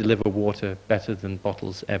 Clouds deliver water better than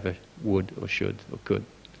bottles ever would or should or could.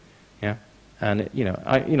 Yeah? And,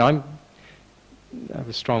 I have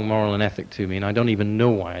a strong moral and ethic to me, and I don't even know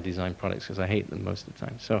why I design products, because I hate them most of the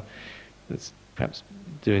time. So perhaps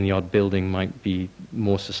doing the odd building might be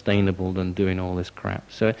more sustainable than doing all this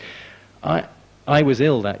crap. So I was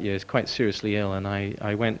ill that year, quite seriously ill, and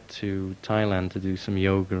I went to Thailand to do some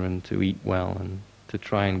yoga and to eat well and to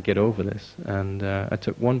try and get over this. And I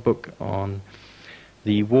took one book on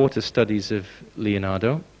the water studies of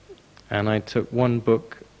Leonardo, and I took one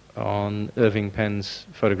book on Irving Penn's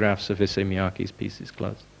photographs of Issey Miyake's pieces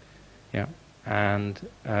closed. Yeah. And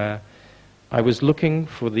I was looking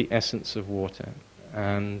for the essence of water.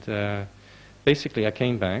 And basically I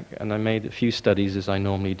came back and I made a few studies, as I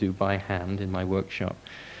normally do by hand in my workshop,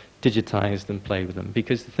 digitized and play with them.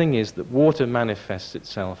 Because the thing is that water manifests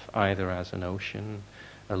itself either as an ocean,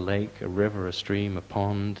 a lake, a river, a stream, a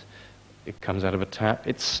pond. It comes out of a tap.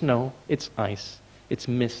 It's snow, it's ice, it's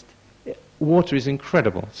mist. Water is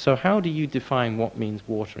incredible. So how do you define what means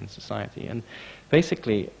water in society? And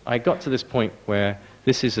basically, I got to this point where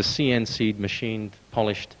this is a CNC'd, machined,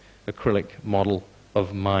 polished acrylic model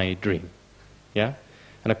of my dream. Yeah?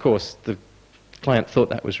 And of course, the client thought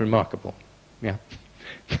that was remarkable. Yeah?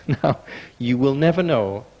 Now, you will never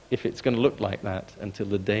know if it's going to look like that until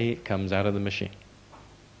the day it comes out of the machine.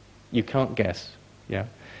 You can't guess. Yeah?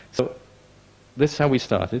 So this is how we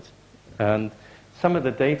started. And some of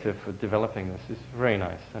the data for developing this is very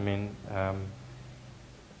nice. I mean,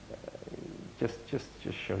 just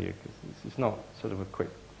show you, because this is not sort of a quick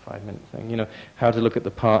 5-minute thing. You know, how to look at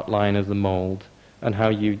the part line of the mold and how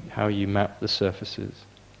you map the surfaces.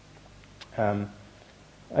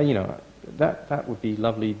 You know, that would be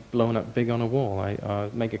lovely blown up big on a wall. I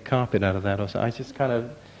make a carpet out of that or so. I just kind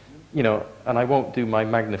of, you know, and I won't do my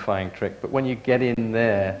magnifying trick, but when you get in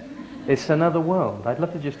there, it's another world. I'd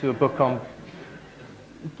love to just do a book on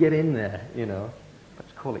get in there, you know.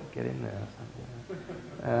 Let's call it Get In There or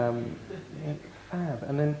something. Yeah, fab.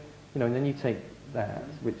 And then, you know, and then you take that,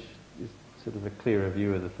 which is sort of a clearer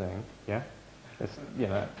view of the thing, yeah? It's, you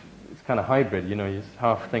know, it's kind of hybrid, you know, it's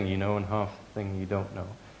half thing you know and half thing you don't know.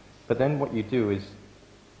 But then what you do is,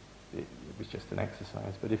 it was just an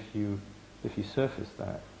exercise, but if you surface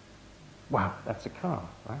that, wow, that's a car,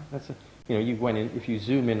 right? That's a, you know, you went in, if you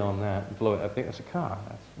zoom in on that and blow it up, that's a car,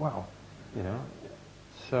 that's, wow, you know.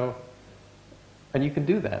 So, and you can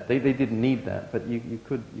do that. They didn't need that, but you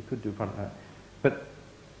could do a product like that. But,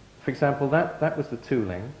 for example, that was the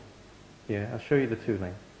tooling. Here, I'll show you the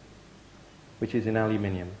tooling, which is in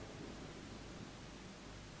aluminium.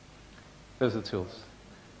 Those are the tools,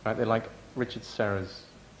 right? They're like Richard Serra's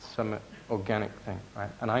some organic thing, right?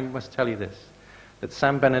 And I must tell you this, that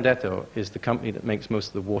San Benedetto is the company that makes most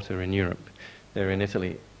of the water in Europe. They're in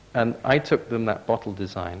Italy. And I took them that bottle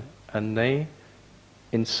design, and they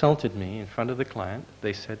insulted me in front of the client.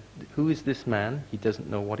 They said, who is this man? He doesn't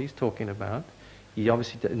know what he's talking about. He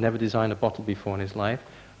obviously never designed a bottle before in his life.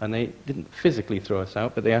 And they didn't physically throw us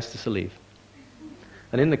out, but they asked us to leave.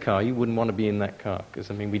 And in the car, you wouldn't want to be in that car,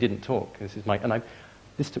 because, I mean, we didn't talk. This is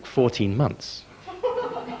this took 14 months.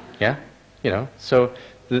 Yeah? You know, so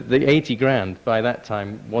the 80 grand by that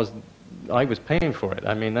time I was paying for it.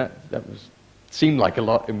 I mean, that seemed like a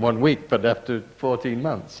lot in 1 week, but after 14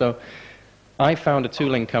 months. So I found a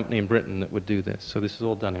tooling company in Britain that would do this. So this is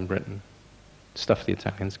all done in Britain. Stuff the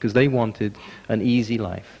Italians, because they wanted an easy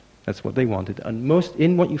life. That's what they wanted. And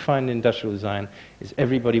in what you find in industrial design is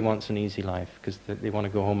everybody wants an easy life, because they want to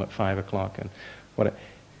go home at 5 o'clock. And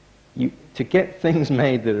to get things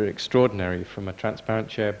made that are extraordinary, from a transparent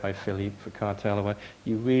chair by Philippe for Cartel or what,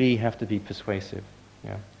 you really have to be persuasive.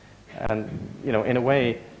 Yeah? And, you know, in a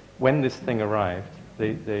way, when this thing arrived,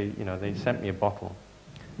 they sent me a bottle.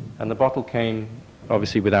 And the bottle came,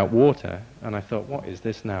 obviously, without water. And I thought, what is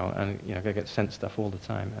this now? And, you know, I get sent stuff all the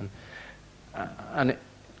time. And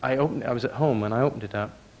I was at home, and I opened it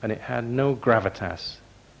up, and it had no gravitas,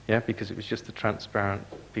 yeah, because it was just a transparent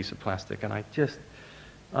piece of plastic. And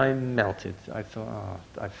I melted. I thought, oh,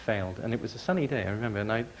 I failed. And it was a sunny day, I remember,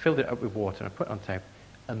 and I filled it up with water, and I put it on tape.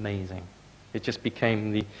 Amazing. It just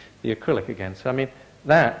became the acrylic again. So, I mean,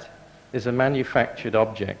 that is a manufactured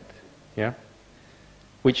object, yeah,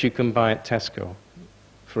 which you can buy at Tesco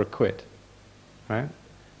for £1, right?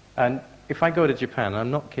 And if I go to Japan,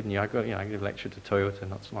 I'm not kidding you, I gave a lecture to Toyota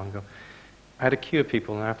not so long ago. I had to queue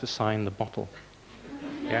people, and I have to sign the bottle.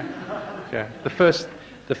 Yeah? Yeah. The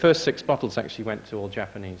first 6 bottles actually went to all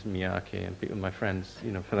Japanese, Miyake, and people, my friends,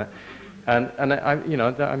 you know, for that. And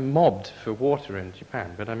I'm mobbed for water in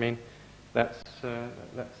Japan, but I mean, that's the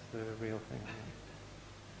real thing.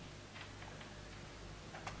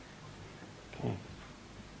 Okay.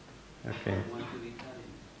 Okay.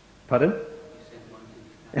 Pardon?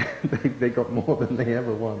 They got more than they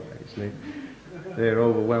ever want, actually. They're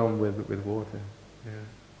overwhelmed with water.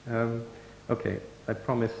 Yeah. Okay, I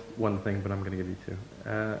promised one thing, but I'm going to give you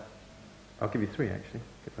 2. I'll give you 3, actually,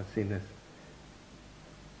 because I've seen this.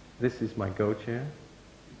 This is my Go chair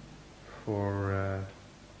for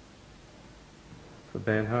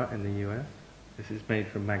Bernhardt in the US. This is made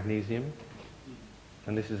from magnesium,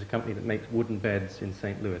 and this is a company that makes wooden beds in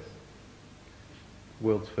St. Louis.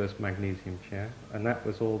 World's first magnesium chair, and that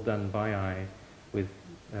was all done by eye with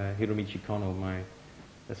Hiromichi Kono, my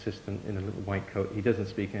assistant, in a little white coat. He doesn't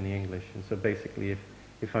speak any English, and so basically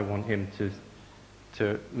if I want him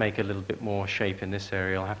to make a little bit more shape in this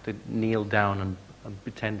area, I'll have to kneel down and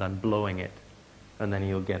pretend I'm blowing it and then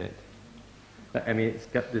he'll get it. I mean, it's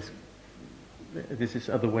got this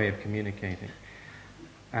other way of communicating.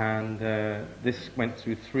 And this went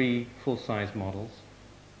through 3 full-size models,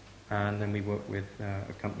 and then we worked with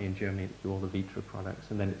a company in Germany to do all the Vitra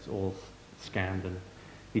products, and then it's all scanned, and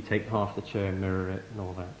you take half the chair, mirror it, and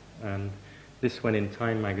all that. And this went in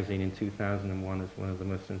Time magazine in 2001 as one of the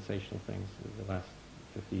most sensational things of the last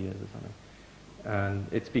 50 years or something. And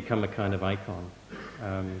it's become a kind of icon.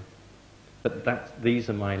 But these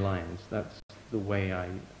are my lines. That's the way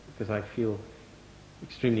because I feel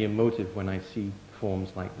extremely emotive when I see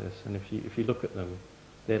forms like this. And if you look at them,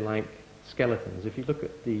 they're like skeletons. If you look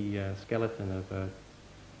at the skeleton of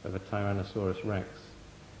a Tyrannosaurus Rex,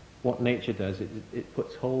 what nature does, it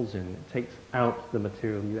puts holes in, it takes out the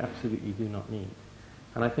material you absolutely do not need.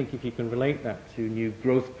 And I think if you can relate that to new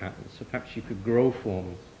growth patterns, so perhaps you could grow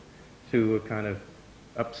forms to a kind of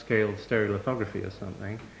upscaled stereolithography or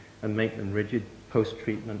something, and make them rigid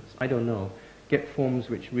post-treatments, I don't know, get forms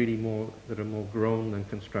that are more grown than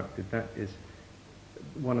constructed. That is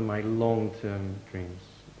one of my long-term dreams.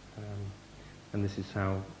 And this is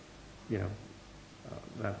how, these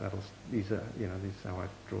are how I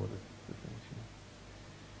draw the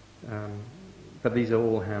things. But these are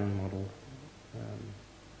all hand modeled.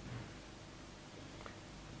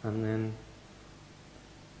 And then,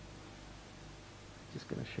 just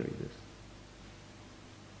going to show you this.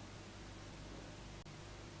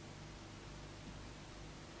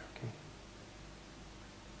 Okay.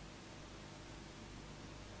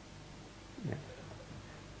 Yeah.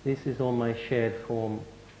 This is all my shared form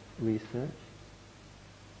research.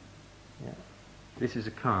 Yeah. This is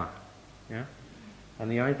a car. Yeah. And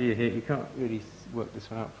the idea here, you can't really work this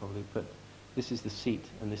one out probably, but this is the seat,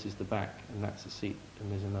 and this is the back, and that's the seat,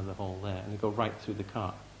 and there's another hole there, and they go right through the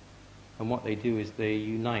car. And what they do is they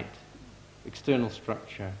unite external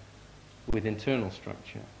structure with internal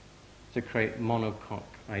structure to create monocoque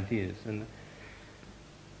ideas. And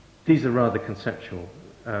these are rather conceptual,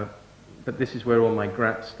 but this is where all my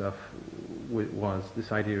Grat stuff was,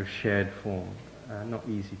 this idea of shared form, not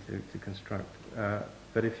easy to construct.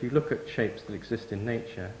 But if you look at shapes that exist in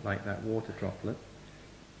nature, like that water droplet,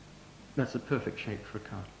 that's a perfect shape for a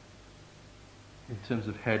car. In terms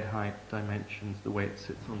of head height, dimensions, the way it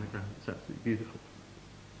sits on the ground, it's absolutely beautiful.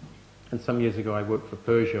 And some years ago I worked for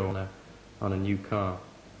Peugeot on a new car,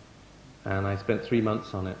 and I spent 3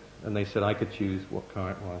 months on it, and they said I could choose what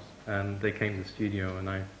car it was. And they came to the studio, and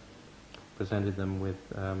I presented them with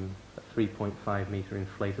a 3.5 meter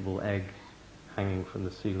inflatable egg hanging from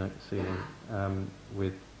the ceiling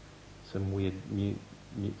with some weird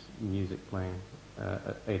music playing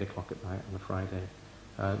at 8 o'clock at night on a Friday,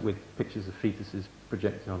 with pictures of fetuses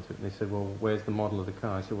projected onto it. And they said, well, where's the model of the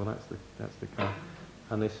car? I said, well, that's the car.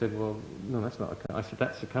 And they said, well, no, that's not a car. I said,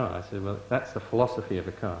 that's a car. I said, well, that's the philosophy of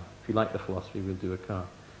a car. If you like the philosophy, we'll do a car.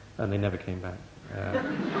 And they never came back.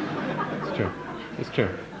 It's true. It's true.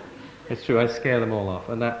 It's true. I scare them all off.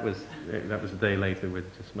 And that was a day later with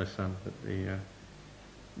just my son. But the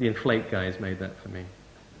inflate guys made that for me.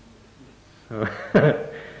 So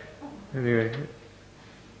anyway,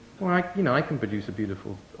 well, I can produce a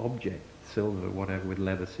beautiful object, silver, whatever, with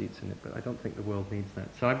leather seats in it, but I don't think the world needs that.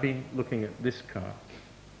 So I've been looking at this car.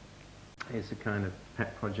 It's a kind of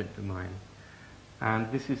pet project of mine.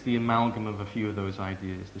 And this is the amalgam of a few of those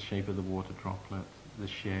ideas, the shape of the water droplet, the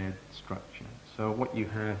shared structure. So what you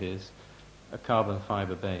have is a carbon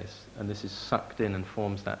fiber base, and this is sucked in and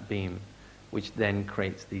forms that beam, which then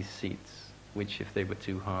creates these seats, which if they were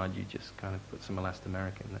too hard, you just kind of put some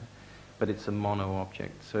elastomeric in there. But it's a mono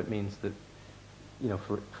object, so it means that,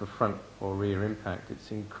 for front or rear impact,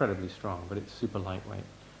 it's incredibly strong, but it's super lightweight.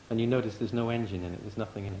 And you notice there's no engine in it, there's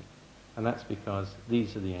nothing in it. And that's because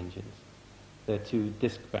these are the engines. They're 2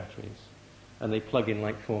 disc batteries, and they plug in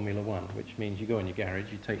like Formula One, which means you go in your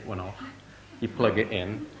garage, you take one off, you plug it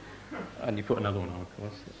in, and you put another one on, of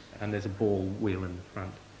course, and there's a ball wheel in the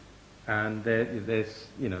front. And there's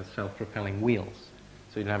self-propelling wheels,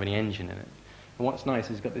 so you don't have any engine in it. And what's nice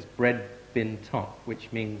is it's got this bread bin top,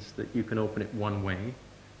 which means that you can open it one way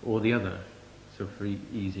or the other, so for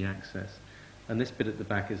easy access. And this bit at the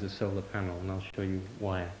back is a solar panel, and I'll show you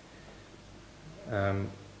why.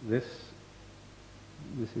 This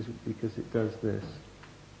is because it does this.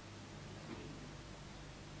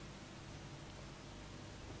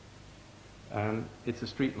 It's a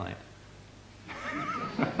street light.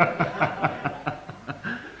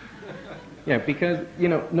 Yeah, because,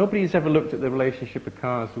 nobody's ever looked at the relationship of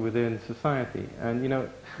cars within society. And, the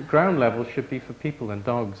ground level should be for people and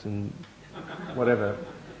dogs and whatever.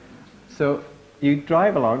 So you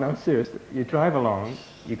drive along, no, seriously, you drive along,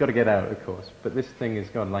 you've got to get out, of course, but this thing has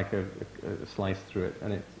got like a slice through it,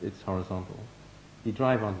 and it's horizontal. You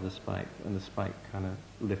drive onto the spike, and the spike kind of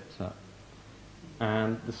lifts up.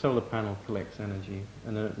 And the solar panel collects energy,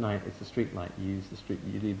 and then at night it's a street light. You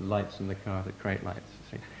leave the lights in the car to create lights.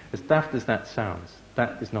 You see. As daft as that sounds,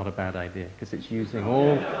 that is not a bad idea, because it's using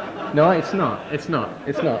all... No, it's not. It's not.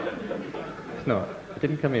 It's not. It's not. I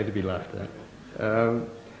didn't come here to be laughed at.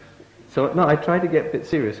 So, no, I tried to get a bit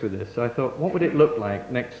serious with this. So I thought, what would it look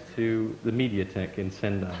like next to the Mediatek in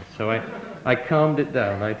Sendai? So I calmed it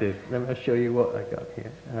down, I did. Let me show you what I got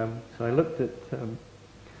here. So I looked at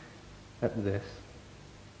this,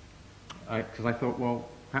 because I thought, well,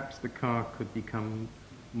 perhaps the car could become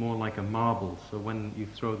more like a marble. So when you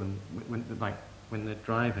throw them, when they're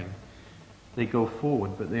driving, they go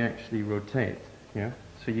forward, but they actually rotate. Yeah.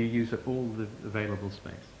 So you use up all the available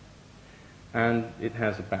space. And it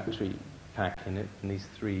has a battery pack in it, and these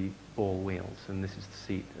 3 ball wheels, and this is the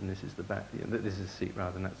seat, and this is the back. This is the seat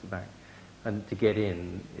rather, and that's the back. And to get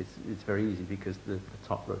in, it's very easy because the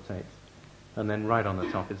top rotates. And then right on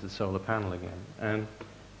the top is the solar panel again. And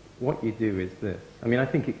what you do is this. I mean, I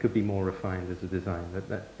think it could be more refined as a design, but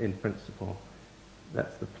that, in principle,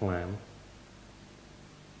 that's the plan.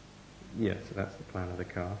 Yes, so that's the plan of the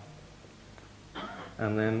car.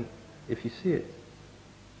 And then, if you see it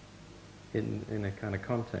in a kind of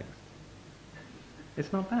context,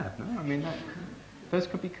 it's not bad, no? I mean, those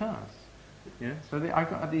could be cars. Yeah. So I've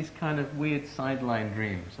got these kind of weird sideline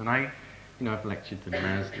dreams, and I've lectured to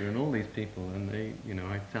Mazda and all these people, and they,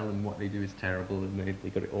 I tell them what they do is terrible, and they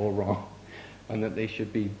got it all wrong, and that they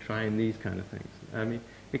should be trying these kind of things. I mean,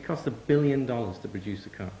 it costs $1 billion to produce a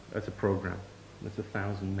car as a program. That's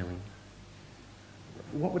 1,000 million.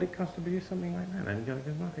 What would it cost to produce something like that? I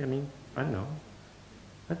mean, I don't know.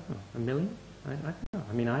 $1 million? I don't know.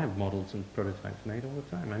 I mean, I have models and prototypes made all the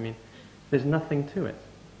time. I mean, there's nothing to it.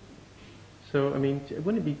 So, I mean,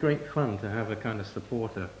 wouldn't it be great fun to have a kind of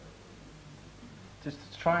supporter? Just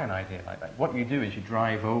to try an idea like that. What you do is you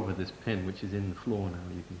drive over this pin, which is in the floor now.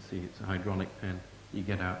 You can see it's a hydraulic pin. You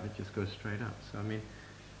get out, and it just goes straight up. So, I mean,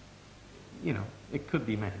 it could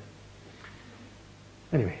be made.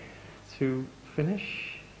 Anyway, to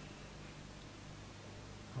finish,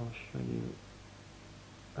 I'll show you.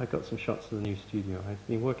 I got some shots of the new studio. I've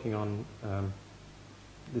been working on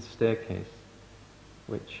this staircase,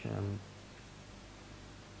 which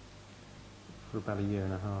for about 1.5 years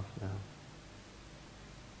now.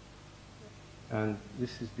 And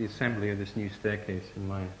this is the assembly of this new staircase in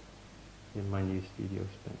my new studio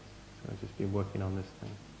space. So I've just been working on this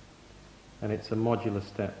thing. And it's a modular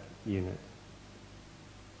step unit.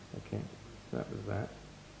 Okay, so that was that.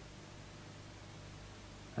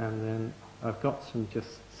 And then I've got some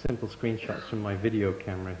just simple screenshots from my video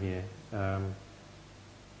camera here,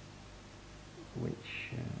 which,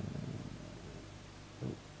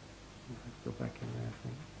 let's go back in there, I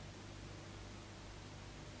think.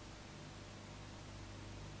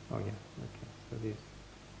 Oh yeah, okay,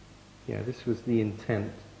 so this was the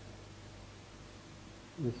intent.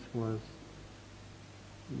 This was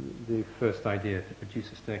the first idea to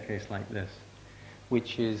produce a staircase like this,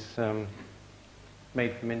 which is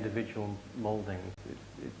made from individual moldings.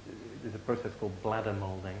 There's a process called bladder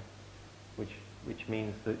molding, which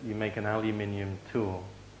means that you make an aluminium tool,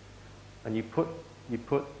 and you put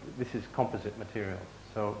this is composite materials,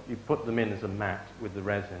 so you put them in as a mat with the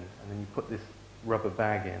resin, and then you put this rubber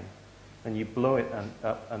bag in, and you blow it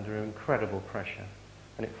up under incredible pressure,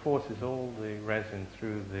 and it forces all the resin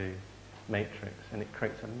through the matrix, and it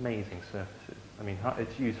creates amazing surfaces. I mean,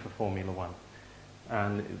 it's used for Formula One.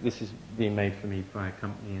 And this is being made for me by a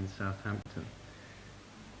company in Southampton.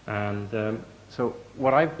 And so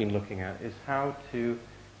what I've been looking at is how to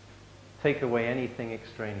take away anything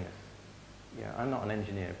extraneous. Yeah, I'm not an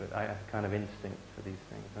engineer, but I have a kind of instinct for these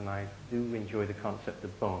things, and I do enjoy the concept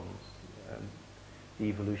of bones, the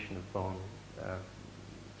evolution of bone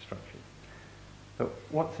structures. So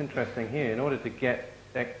what's interesting here, in order to get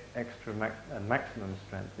extra maximum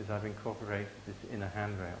strength, is I've incorporated this inner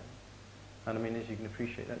handrail. And I mean, as you can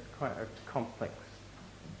appreciate, that's quite a complex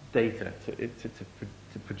data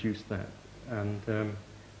to produce that. And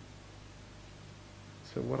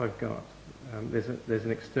so what I've got, there's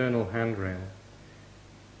an external handrail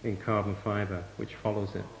in carbon fiber which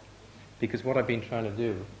follows it. Because what I've been trying to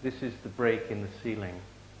do, this is the break in the ceiling.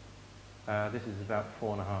 This is about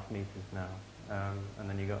 4.5 meters now. And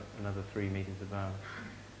then you got another 3 meters above.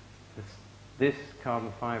 This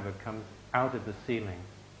carbon fiber comes out of the ceiling,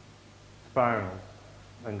 spirals,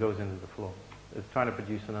 and goes into the floor. It's trying to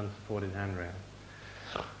produce an unsupported handrail.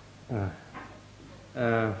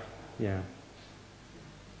 Yeah.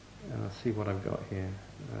 And I'll see what I've got here.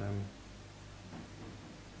 I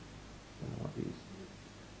don't know what these.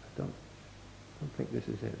 I don't think this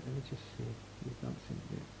is it. Let me just see. You don't seem to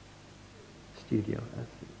be. Studio.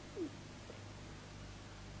 That's it.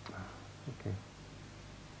 Okay.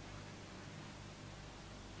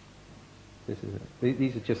 This is it.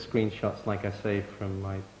 These are just screenshots, like I say, from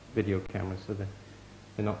my video camera, so they're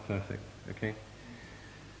not perfect. Okay.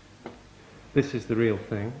 This is the real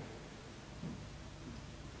thing.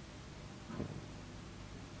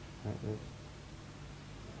 Like this.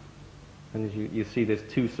 And as you see, there's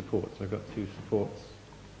two supports. I've got two supports.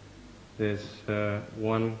 There's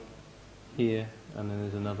one here, and then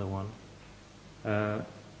there's another one.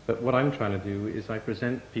 But what I'm trying to do is I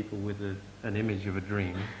present people with an image of a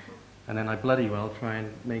dream, and then I bloody well try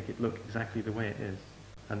and make it look exactly the way it is.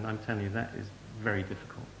 And I'm telling you, that is very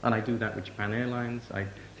difficult. And I do that with Japan Airlines. I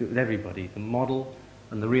do it with everybody. The model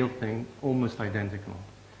and the real thing, almost identical.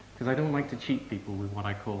 Because I don't like to cheat people with what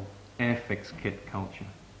I call airfix kit culture.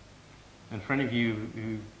 And for any of you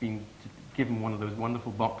who've been given one of those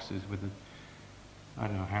wonderful boxes with I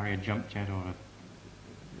don't know, Harrier jump jet or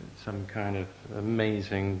some kind of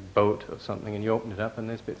amazing boat or something, and you open it up and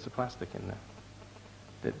there's bits of plastic in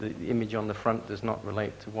there. The image on the front does not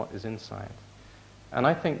relate to what is inside. And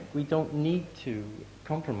I think we don't need to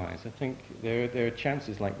compromise. I think there are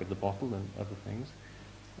chances, like with the bottle and other things,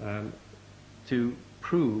 to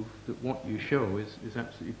prove that what you show is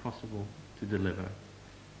absolutely possible to deliver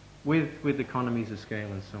with economies of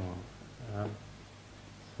scale and so on.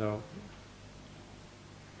 So,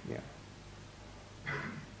 yeah.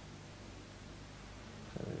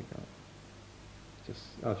 So there we go.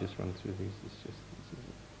 I'll just run through these. This is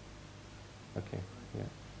it. Okay, yeah.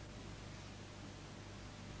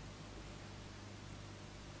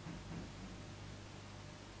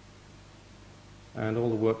 And all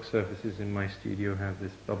the work surfaces in my studio have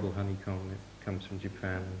this bubble honeycomb that comes from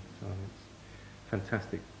Japan and so on. It's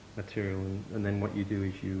fantastic material, and then what you do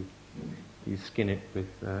is you skin it with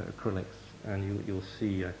acrylics, and you'll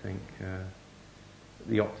see, I think,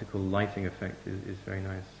 the optical lighting effect is very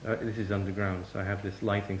nice. This is underground, so I have this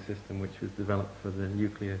lighting system which was developed for the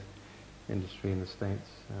nuclear industry in the States,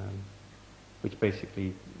 which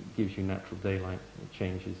basically gives you natural daylight. It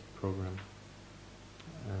changes the program.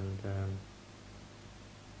 And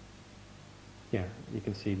yeah, you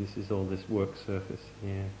can see this is all this work surface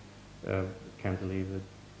here, cantilevered.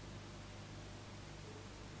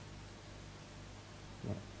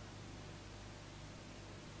 Yeah.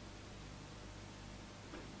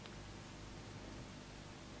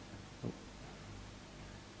 Oh.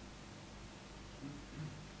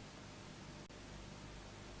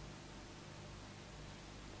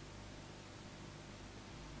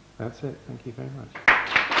 That's it. Thank you very much.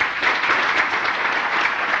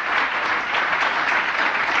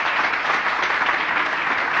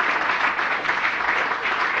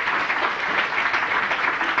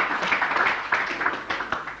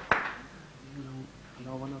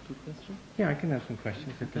 Yeah, I can have some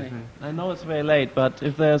questions. Okay. I know it's very late, but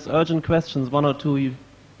if there's urgent questions, one or two,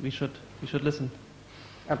 we should listen.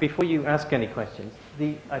 Before you ask any questions,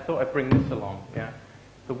 I thought I'd bring this along. Yeah,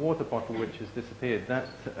 the water bottle which has disappeared. That's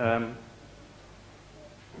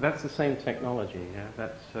the same technology. Yeah,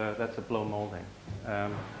 that's a blow molding.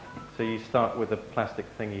 So you start with a plastic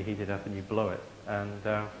thing, you heat it up, and you blow it. And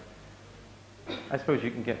I suppose you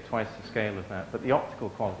can get twice the scale of that, but the optical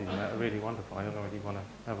qualities of that are really wonderful. I don't know whether you want to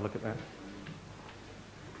have a look at that.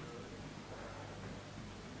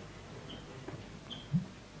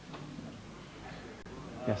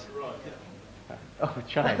 Yes. Oh,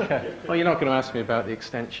 try. Well, you're not going to ask me about the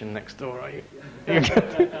extension next door, are you?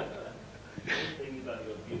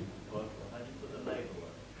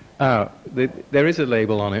 There is a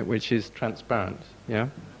label on it which is transparent. Yeah.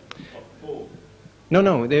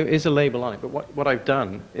 No, there is a label on it. But what I've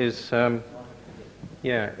done is, of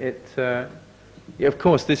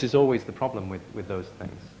course, this is always the problem with those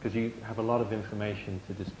things, because you have a lot of information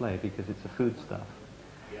to display because it's a foodstuff.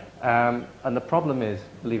 And the problem is,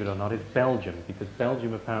 believe it or not, is Belgium, because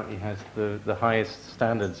Belgium apparently has the highest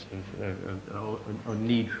standards or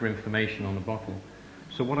need for information on the bottle.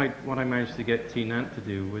 So what I managed to get T. Nant to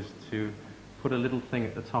do was to put a little thing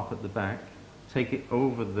at the top at the back, take it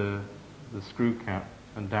over the screw cap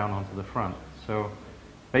and down onto the front. So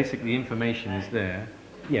basically information is there,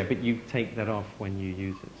 yeah, but you take that off when you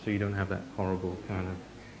use it, so you don't have that horrible kind of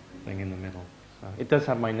thing in the middle. It does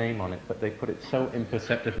have my name on it, but they put it so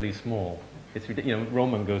imperceptibly small. It's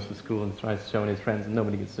Roman goes to school and tries showing his friends, and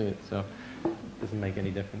nobody can see it, so it doesn't make any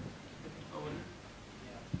difference.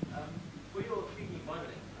 For your 3D modeling,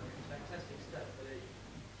 it's fantastic stuff.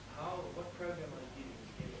 But what program are you using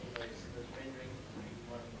to get all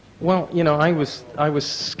Well, you know, I was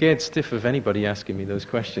scared stiff of anybody asking me those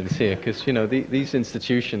questions here, because you know these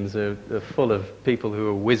institutions are full of people who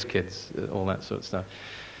are whiz kids, all that sort of stuff.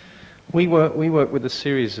 We work with a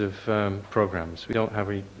series of programs. We don't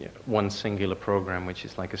have one singular program which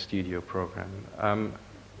is like a studio program. I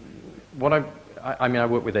mean, I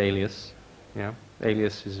work with Alias. Yeah,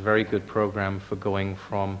 Alias is a very good program for going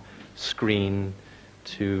from screen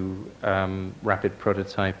to rapid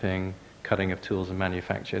prototyping, cutting of tools and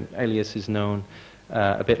manufacture. Alias is known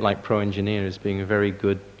a bit like Pro Engineer as being a very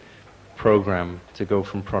good program to go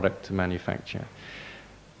from product to manufacture.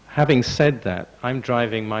 Having said that, I'm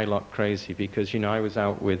driving my lot crazy because, you know, I was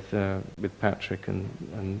out with Patrick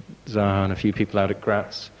and Zaha and a few people out at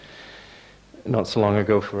Graz not so long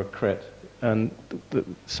ago for a crit. And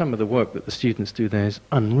some of the work that the students do there is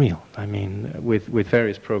unreal. I mean, with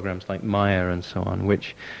various programs like Maya and so on,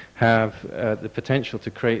 which have the potential to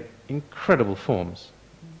create incredible forms.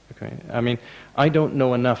 Okay? I mean, I don't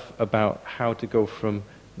know enough about how to go from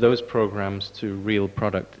those programs to real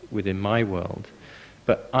product within my world.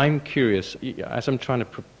 But I'm curious, as I'm trying to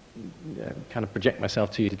kind of project myself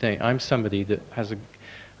to you today, I'm somebody that has an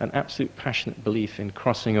absolute passionate belief in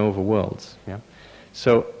crossing over worlds. Yeah?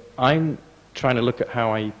 So I'm trying to look at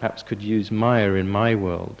how I perhaps could use Maya in my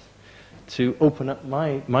world to open up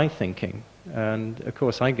my thinking. And of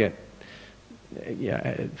course I get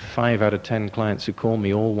 5 out of 10 clients who call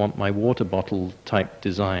me all want my water bottle type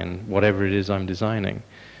design, whatever it is I'm designing.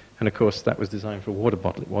 And of course that was designed for a water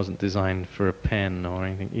bottle, it wasn't designed for a pen or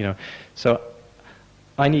anything, you know. So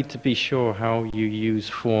I need to be sure how you use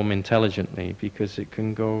form intelligently, because it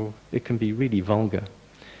can be really vulgar.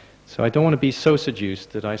 So I don't want to be so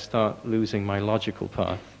seduced that I start losing my logical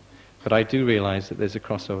path. But I do realize that there's a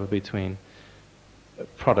crossover between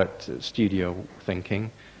product studio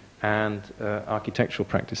thinking and architectural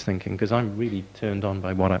practice thinking, because I'm really turned on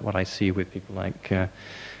by what I see with people like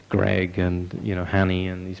Greg and, you know, Hanny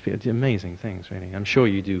and these people. It's amazing things, really. I'm sure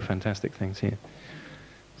you do fantastic things here.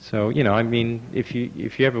 So, you know, I mean, if you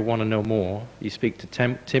ever want to know more, you speak to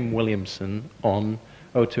Tim Williamson on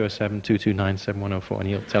 0207-229-7104, and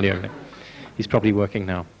he'll tell you everything. He's probably working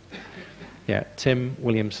now. Yeah, Tim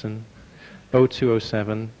Williamson,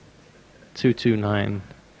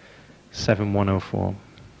 0207-229-7104.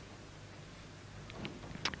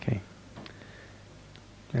 Okay.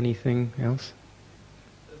 Anything else?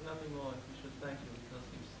 There's nothing more. We should thank you because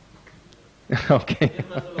you've Okay.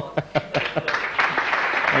 given us a lot.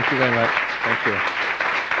 Thank you very much. Thank you.